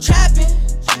school, I was trapping.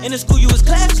 In the school, you was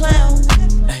class clown.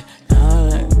 Hey,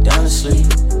 down to sleep.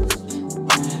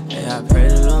 Hey, I pray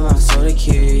to Lord, my soul to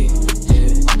keep.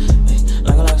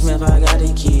 Like a locksmith, I got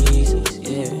the keys,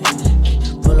 yeah.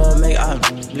 Pull up, make I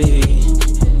bleed.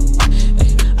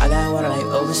 I got water like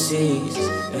overseas.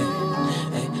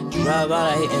 Drop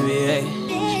out like NBA.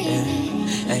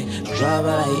 Drop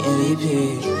out like MVP.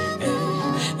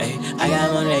 I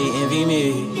got money, they envy me.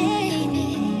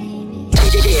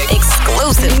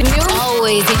 Exclusive.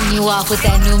 Always hitting you off with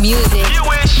that new music.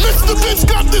 Mr. Vince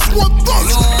got this one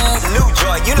first. New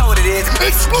joint, you know what it is.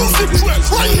 Exclusive trip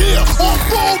right here on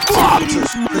Full Throttle.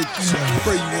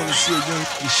 Pray you wanna see a young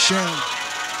nigga shine.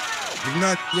 If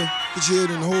not, put your head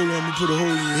in the hole, I'ma put a hole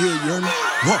in your head, you heard me?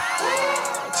 What?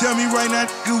 Tell me right now,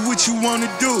 nigga, what you wanna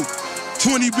do?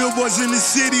 20 billboards in the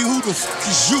city, who the fuck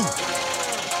is you?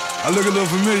 I look a little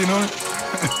familiar, don't it?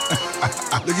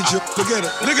 Look at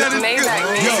it. Look at it.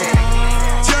 Yo,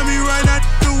 tell me right now,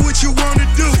 nigga, what you wanna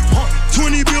do?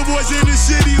 20 billboards in the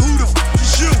city, who the fuck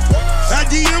is you? I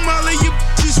DM all of you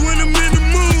bitches when I'm in the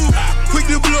mood. Quick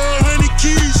to blow 100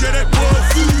 keys, yeah, that boy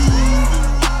food.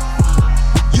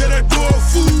 Yeah, that boy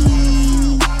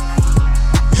food.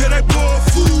 Yeah, that boy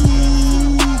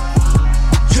food.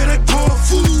 Yeah, that boy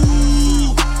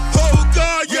food. Oh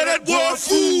God, yeah, that boy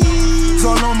food. It's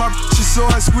all on my bitches, so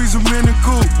I squeeze them in the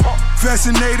coupe.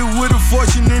 Fascinated with a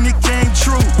fortune and it came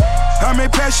true. I may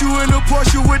pass you in a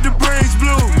Porsche with the brains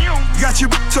blue. Got your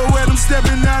toe wet, I'm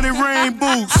stepping out in rain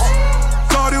boots.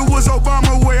 Thought it was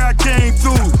Obama where I came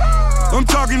through. I'm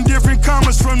talking different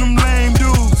commas from them lame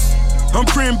dudes. I'm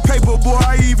printing paper, boy,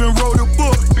 I even wrote a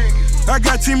book. I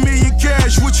got 10 million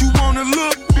cash, what you wanna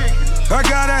look? I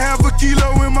gotta have a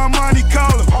kilo in my money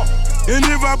collar. And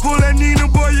if I pull that Nina,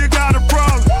 boy, you got a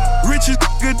problem. Richest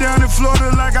nigga down in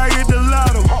Florida like I hit the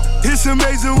lotto. It's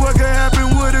amazing what can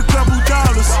happen with a couple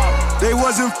dollars. They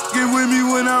wasn't fucking with me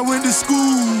when I went to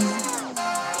school.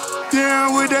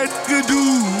 Down with that nigga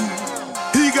dude.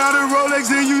 He got a Rolex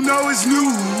and you know it's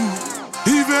new.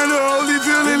 He found a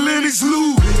Holyfield in Lennox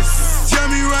Lewis. Tell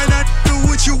me right now, nigga,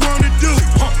 what you wanna do?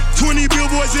 20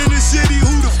 billboards in the city,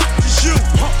 who the fuck is you?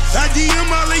 I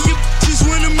DM all of you bitches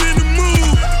when I'm in the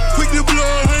mood. Quick to blow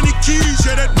 100 keys,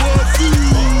 yeah, that boy food.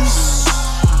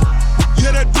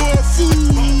 Yeah, that boy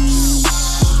food.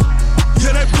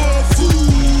 Yeah, that boy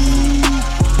food.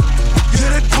 Yeah,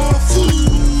 that boy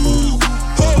food.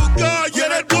 Oh God, yeah,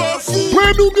 that boy food.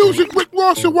 Brand new music, Rick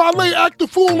Ross and Wale, Act the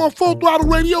Fool on Full Throttle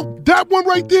Radio. That one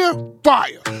right there,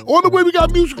 fire. On the way, we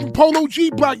got music from Polo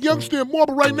G, Black Youngster, and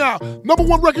Marble right now.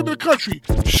 #1 record in the country.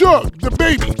 Suge, The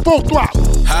Baby, Full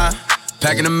Throttle. Huh?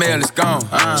 Packing the mail, it's gone.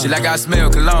 She like I smell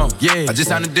cologne. Yeah, I just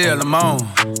signed a deal, I'm on.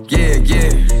 Yeah.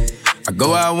 I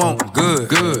go where I want, good.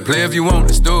 Play if you want,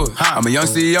 let's do it. I'm a young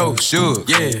CEO, sure.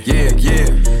 Yeah.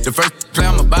 The first play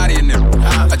on my body in them.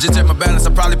 I just check my balance,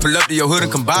 I probably pull up to your hood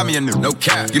and come buy me a new. No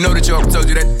cap. You know that your told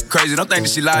you that crazy. Don't think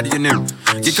that she lied to you, new.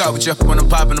 Get caught with you when I'm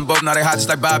popping them both. Now they hot just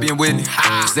like Bobby and Whitney.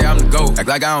 Say I'm the GOAT, act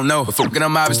like I don't know. But fucking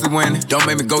I'm obviously winning. Don't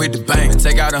make me go hit the bank and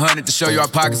take out 100 to show you our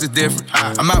pockets is different.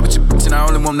 I'm out with your bitch and I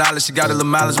only want knowledge. She got a little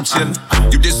mileage, I'm chillin'.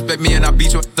 You disrespect me and I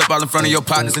beat you up all in front of your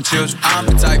partners and children. I'm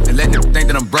the type that let them think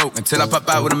that I'm broke until I pop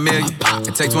out with $1 million.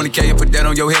 And take 20K and put that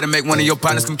on your head and make one of your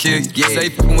partners come kill you. Yeah. Say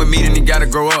fucking with me, then he gotta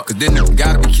grow up, cause then there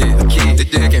gotta be kids. This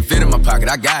dick can't fit in my pocket,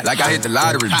 I got it, like I hit the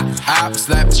lottery. I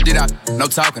slap the shit out, no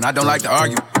talking, I don't like to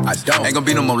argue. I don't, ain't gonna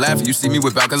be no more laughing, you see me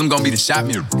whip out, cause I'm gonna be the shot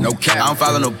mirror. No cap, I don't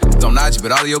follow no don't nod you,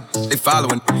 but all of your they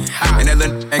following. And that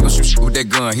little ain't gon' shoot shit with that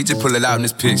gun, he just pull it out in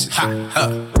this picture.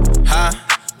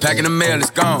 Packing the mail,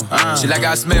 it's gone. She like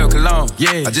I smell cologne.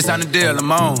 Yeah, I just signed a deal,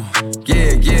 I'm on.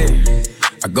 Yeah.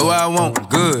 I go where I want,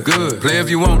 good. Play if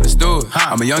you want, let's do it.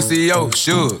 I'm a young CEO,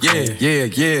 sure.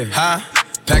 Yeah.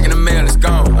 Packing the mail, it's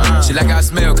gone. She like I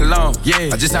smell cologne. Yeah,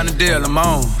 I just signed a deal, I'm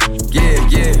on. Yeah.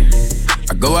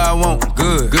 I go where I want,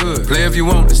 good. Play if you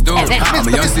want, let's do it. I'm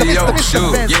a young CEO,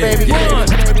 sure. Yeah.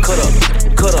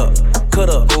 Cut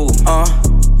up,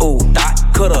 ooh, dot,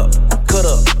 cut up,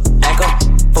 act up,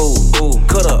 ooh,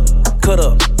 cut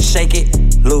up, shake it,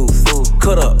 loose, ooh,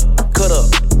 cut up,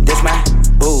 that's my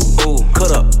boo, ooh,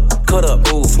 cut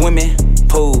up, ooh, swimming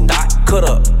pool, dot, cut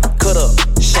up,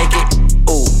 shake it,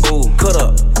 ooh, cut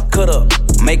up,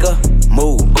 make a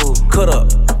move, ooh, cut up,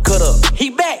 he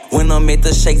back. When I'm at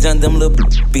the shakes and them little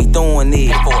be throwing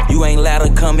it. You ain't allowed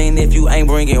to come in if you ain't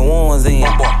bringing ones in.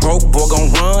 Broke boy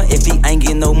gon' run if he ain't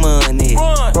getting no money.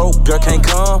 Broke girl can't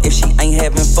come if she ain't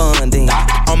having fun then.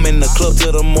 I'm in the club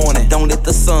till the morning, don't let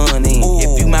the sun in.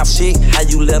 If you my chick, how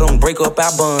you let them break up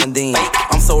our bonding?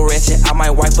 I'm so ratchet, I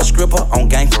might wipe a stripper on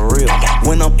gang for real.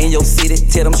 When I'm in your city,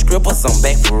 tell them strippers I'm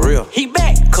back for real. He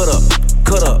back. Cut up,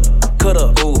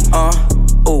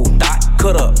 ooh, dot,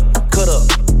 cut up,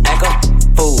 act up,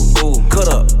 ooh,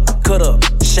 cut up,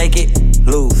 shake it,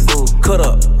 loose, ooh, cut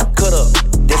up,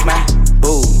 that's my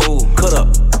boo, ooh, cut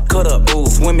up, ooh,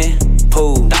 swimming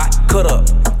pool, dot, cut up,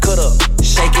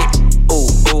 shake it, ooh,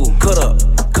 cut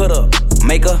up,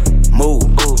 make a move,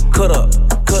 ooh, cut up,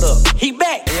 he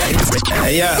back.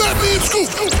 Yeah.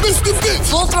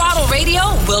 Full Throttle Radio,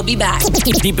 we'll be back.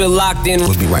 Keep it locked in.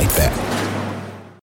 We'll be right back.